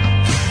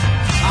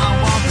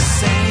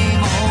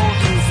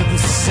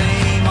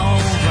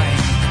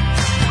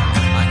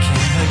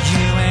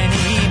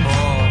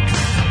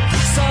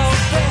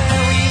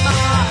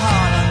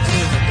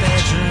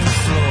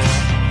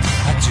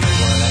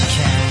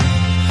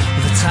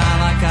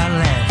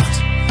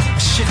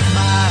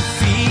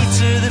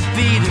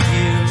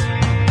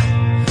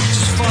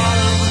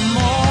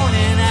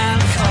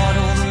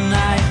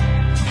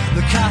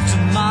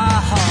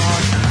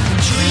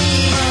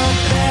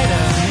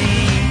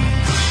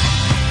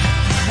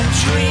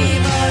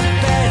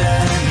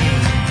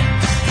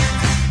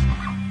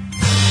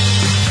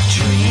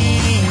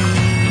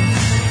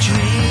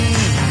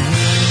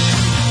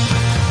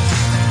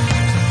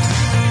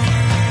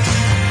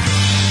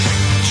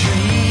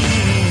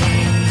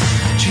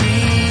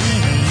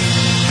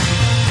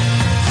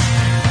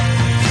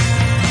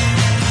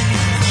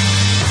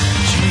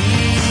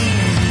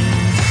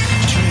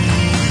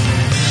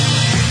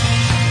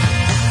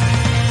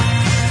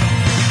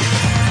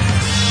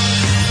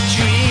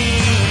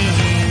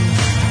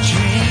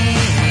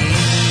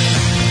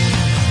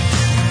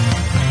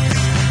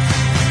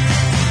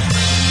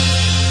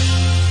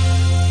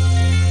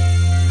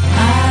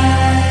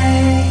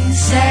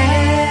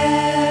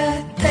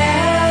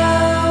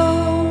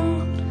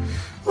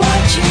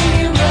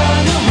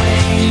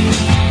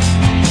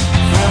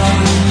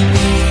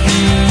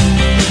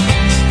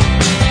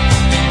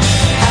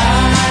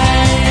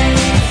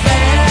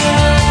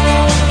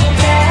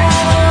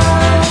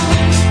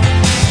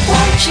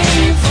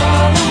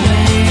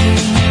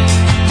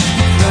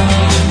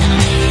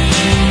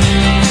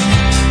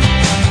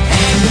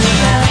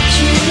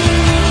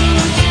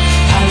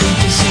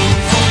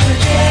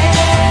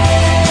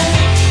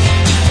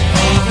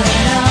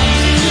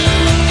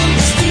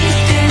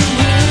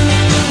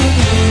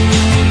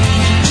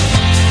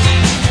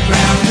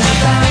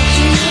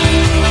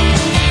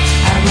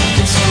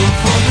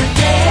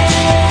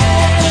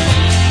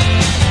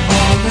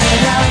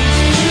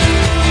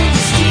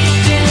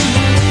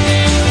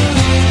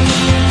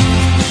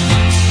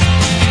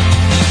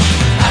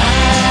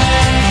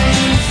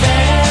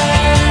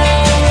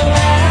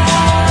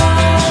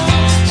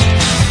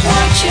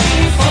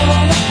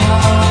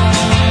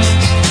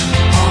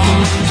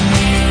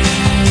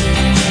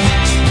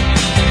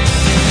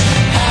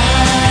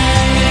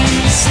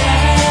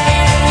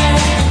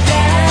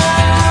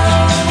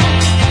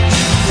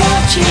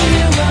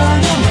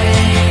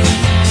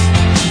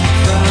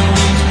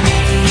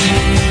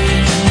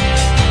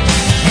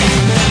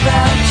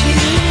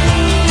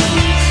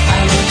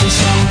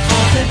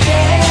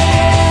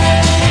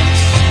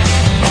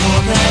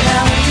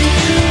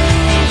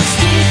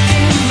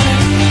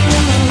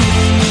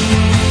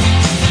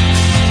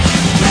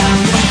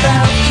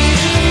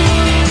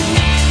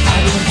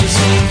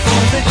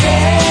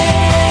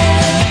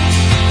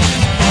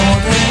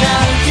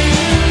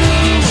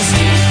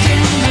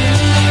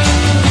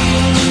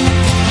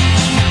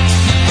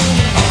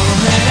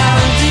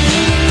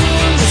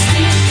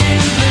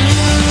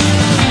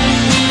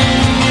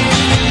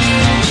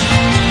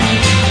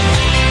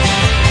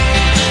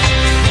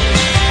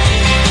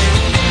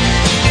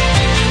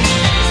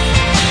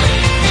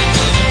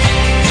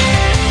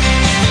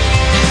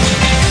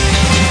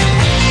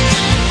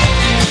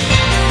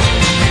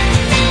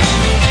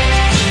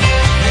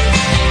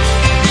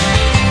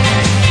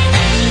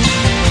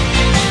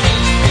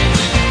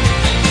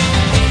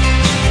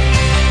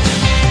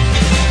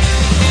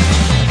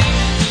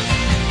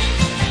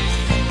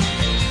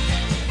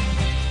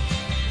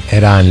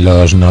Eran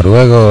los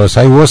noruegos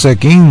I Was a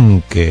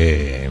King,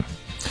 que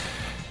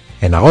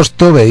en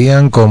agosto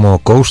veían como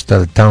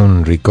Coastal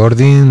Town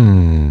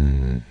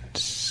Recordings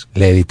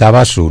le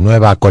editaba su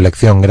nueva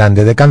colección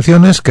grande de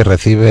canciones, que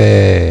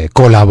recibe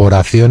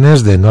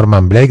colaboraciones de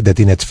Norman Blake, de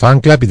Teenage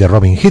Fanclub y de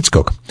Robin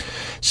Hitchcock.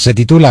 Se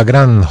titula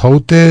Grand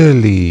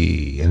Hotel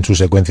y en su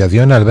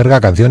secuenciación alberga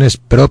canciones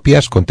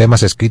propias con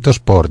temas escritos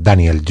por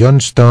Daniel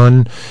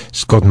Johnston,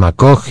 Scott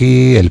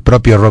McCaughey, el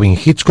propio Robin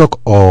Hitchcock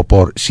o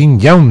por Sean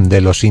Young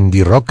de los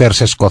indie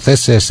rockers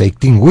escoceses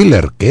 18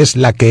 Wheeler, que es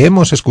la que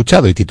hemos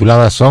escuchado y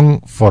titulada Song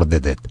for the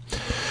Dead.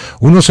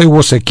 Unos I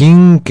Was a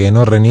King que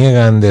no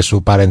reniegan de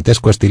su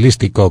parentesco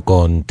estilístico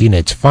con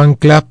Teenage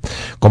Fanclub,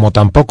 como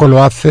tampoco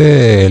lo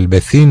hace el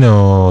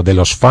vecino de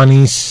los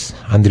Funnies,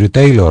 Andrew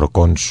Taylor,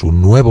 con su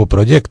nuevo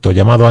proyecto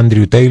llamado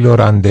Andrew Taylor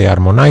and the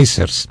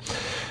Harmonizers,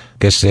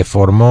 que se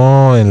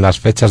formó en las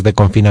fechas de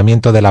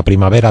confinamiento de la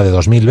primavera de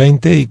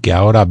 2020 y que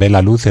ahora ve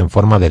la luz en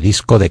forma de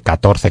disco de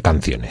 14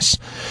 canciones.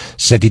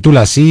 Se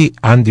titula así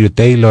Andrew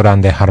Taylor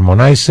and the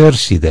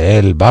Harmonizers y de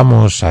él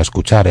vamos a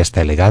escuchar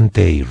esta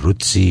elegante y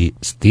rootsy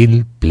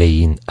Still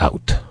Playing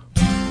Out.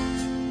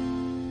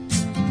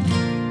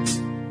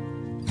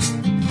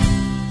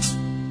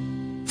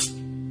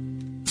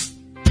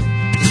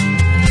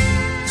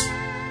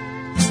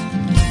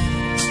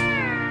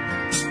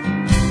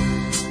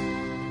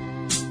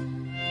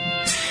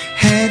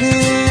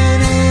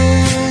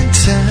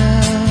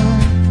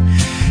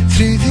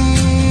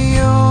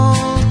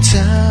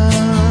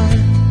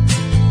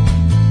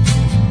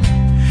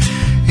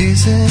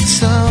 Is it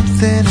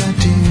something I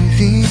do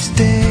these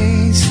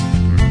days?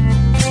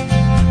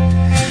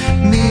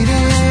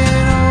 Meeting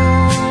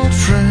old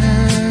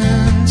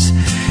friends,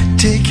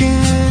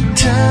 taking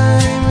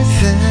time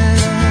with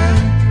them.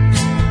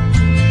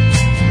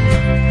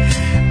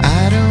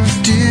 I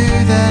don't do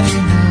that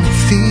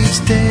enough these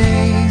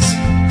days.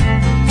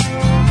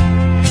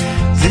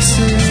 This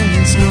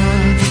is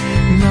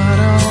not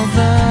all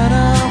that I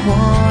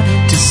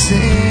wanted to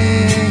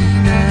say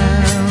now.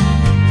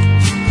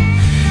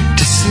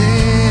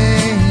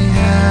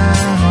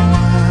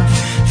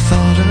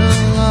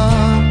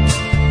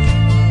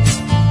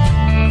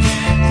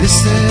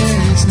 This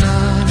is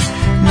not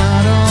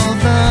all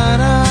that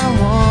I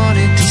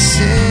wanted to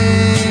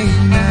say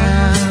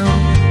now.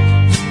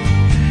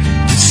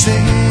 To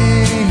say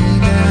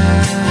now.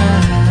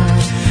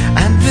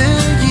 And the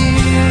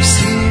years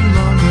seem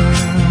longer.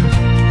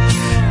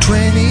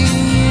 20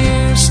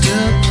 years to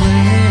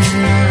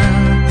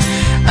plan.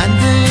 And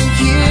the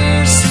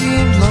years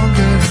seem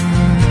longer.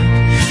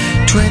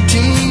 20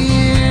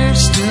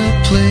 years to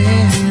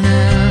plan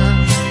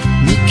out.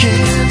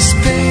 Making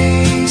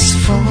space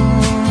for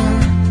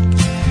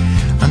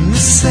on the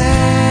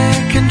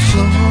second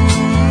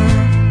floor.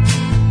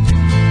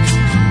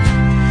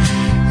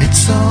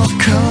 It's all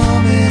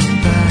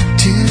coming back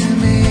to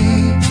me.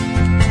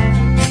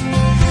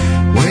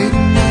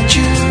 Waiting at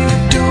your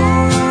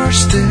door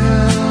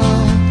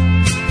still.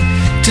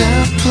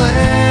 Down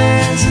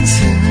Pleasance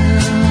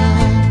Hill.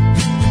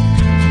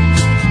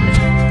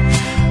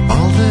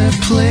 All the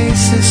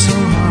places so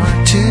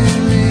hard to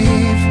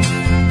leave.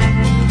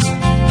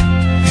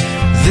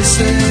 This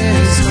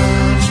is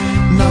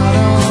not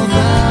all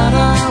that I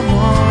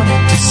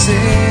wanted to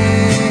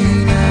say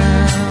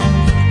now.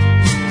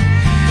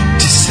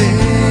 To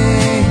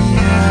say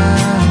how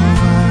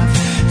I've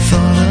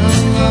thought a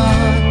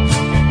lot.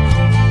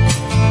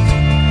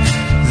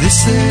 This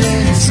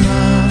is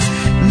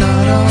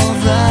not all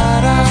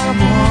that I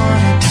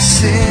wanted to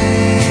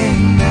say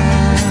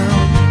now.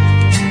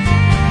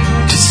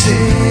 To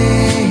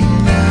say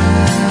now.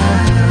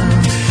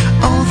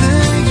 All the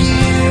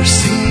years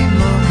seem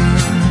longer.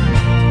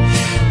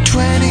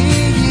 20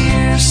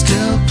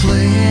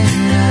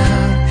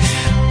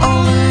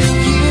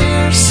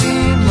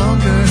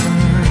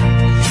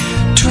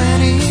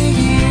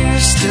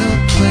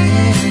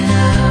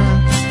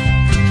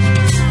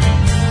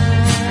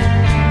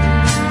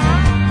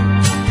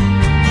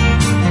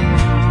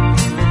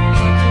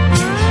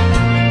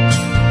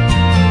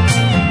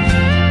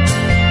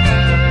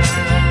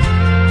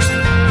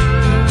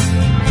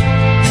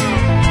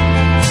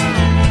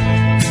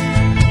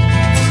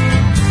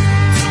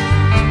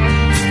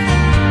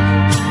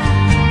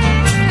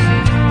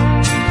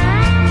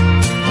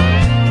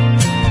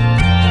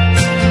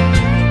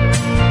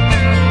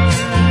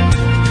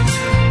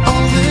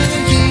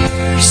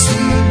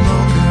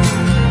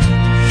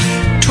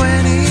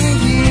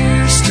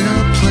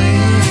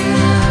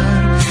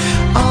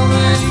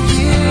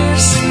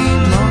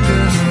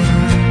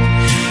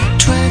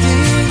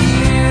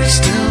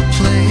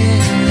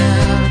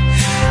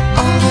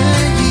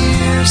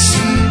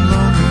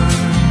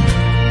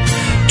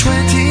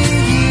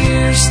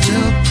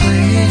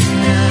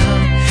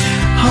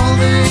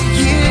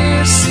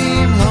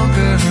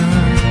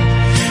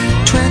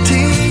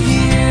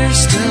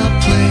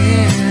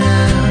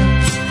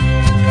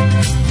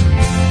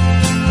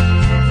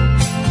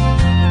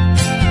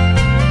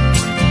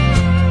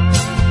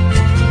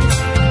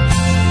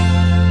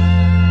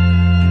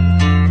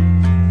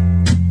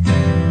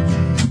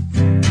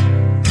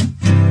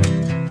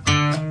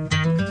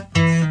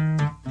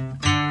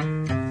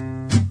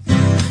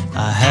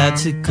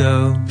 to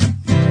go.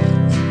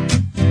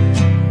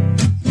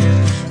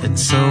 And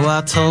so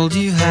I told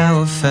you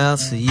how I felt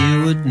so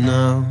you would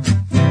know.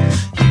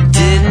 You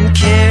didn't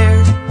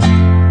care,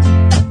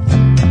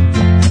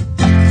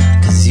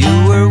 'cause you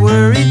were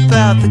worried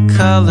about the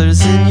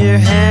colors in your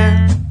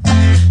hair.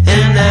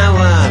 And now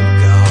I'm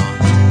gone.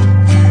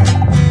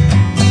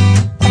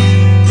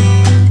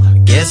 I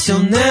guess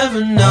you'll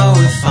never know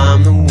if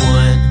I'm the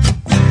one.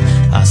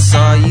 I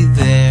saw you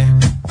there.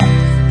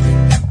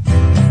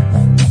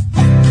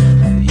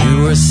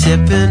 You were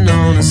sipping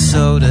on a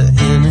soda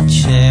in a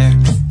chair.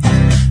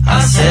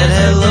 I said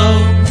hello.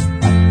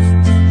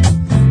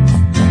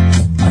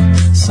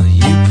 So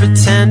you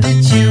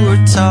pretended you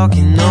were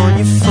talking on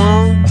your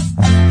phone.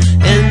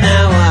 And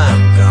now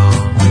I'm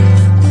gone.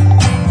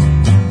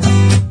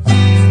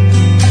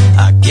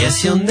 I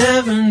guess you'll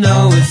never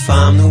know if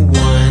I'm the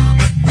one.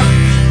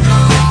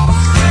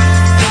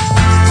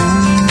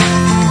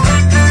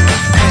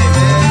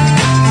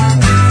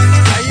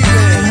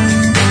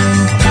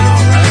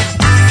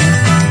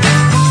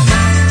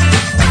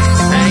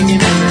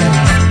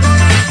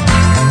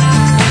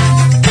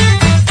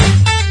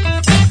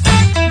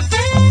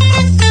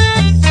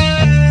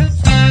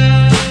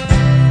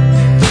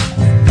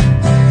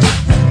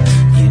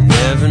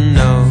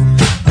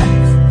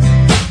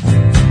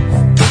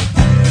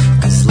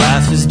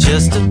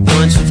 Just a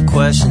bunch of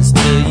questions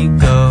till you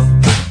go,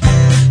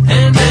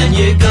 and then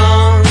you're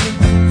gone,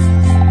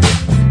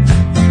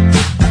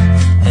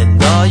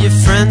 and all your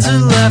friends are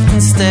left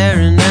and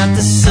staring at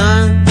the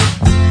sun,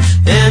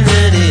 and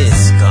then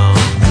it's gone.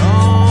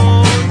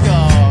 Oh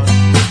God,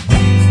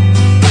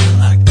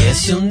 I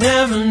guess you'll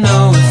never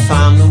know if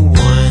I'm the one.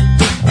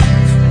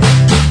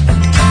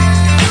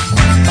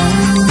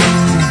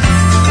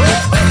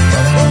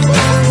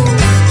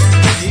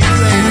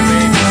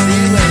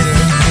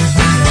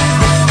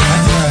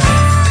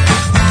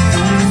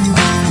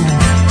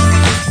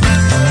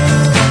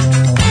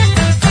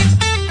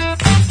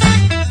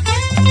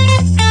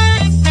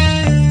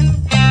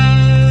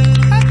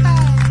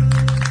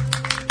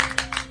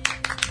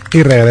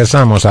 Y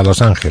regresamos a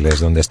Los Ángeles,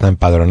 donde está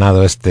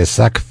empadronado este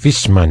Zach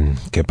Fishman,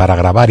 que para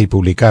grabar y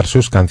publicar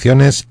sus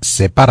canciones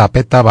se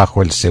parapeta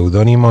bajo el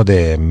seudónimo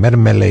de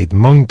Marmalade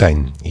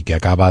Mountain, y que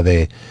acaba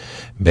de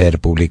ver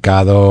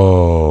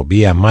publicado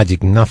vía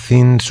Magic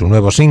Nothing su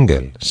nuevo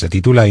single. Se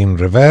titula In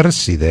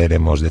Reverse, y de él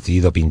hemos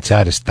decidido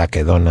pinchar esta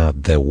quedona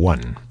The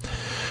One.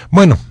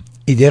 Bueno,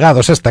 y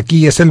llegados hasta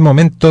aquí es el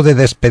momento de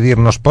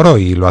despedirnos por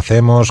hoy, y lo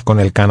hacemos con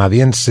el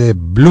canadiense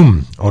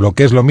Bloom, o lo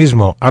que es lo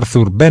mismo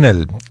Arthur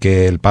Bennell,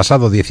 que el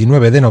pasado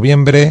 19 de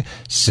noviembre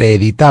se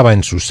editaba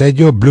en su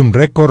sello Bloom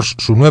Records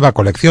su nueva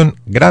colección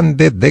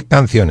grande de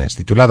canciones,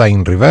 titulada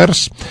In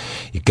Reverse,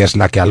 y que es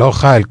la que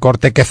aloja el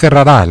corte que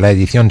cerrará la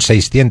edición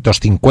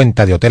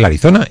 650 de Hotel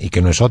Arizona, y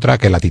que no es otra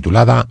que la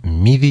titulada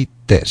MIDI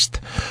Test.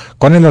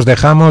 Con él os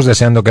dejamos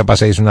deseando que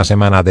paséis una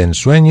semana de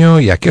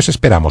ensueño, y aquí os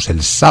esperamos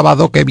el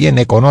sábado que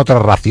viene con otra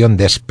ración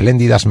de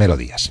espléndidas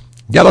melodías.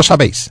 Ya lo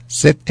sabéis,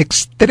 sed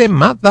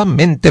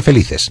extremadamente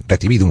felices.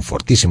 Recibid un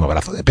fortísimo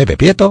abrazo de Pepe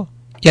Prieto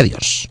y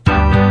adiós.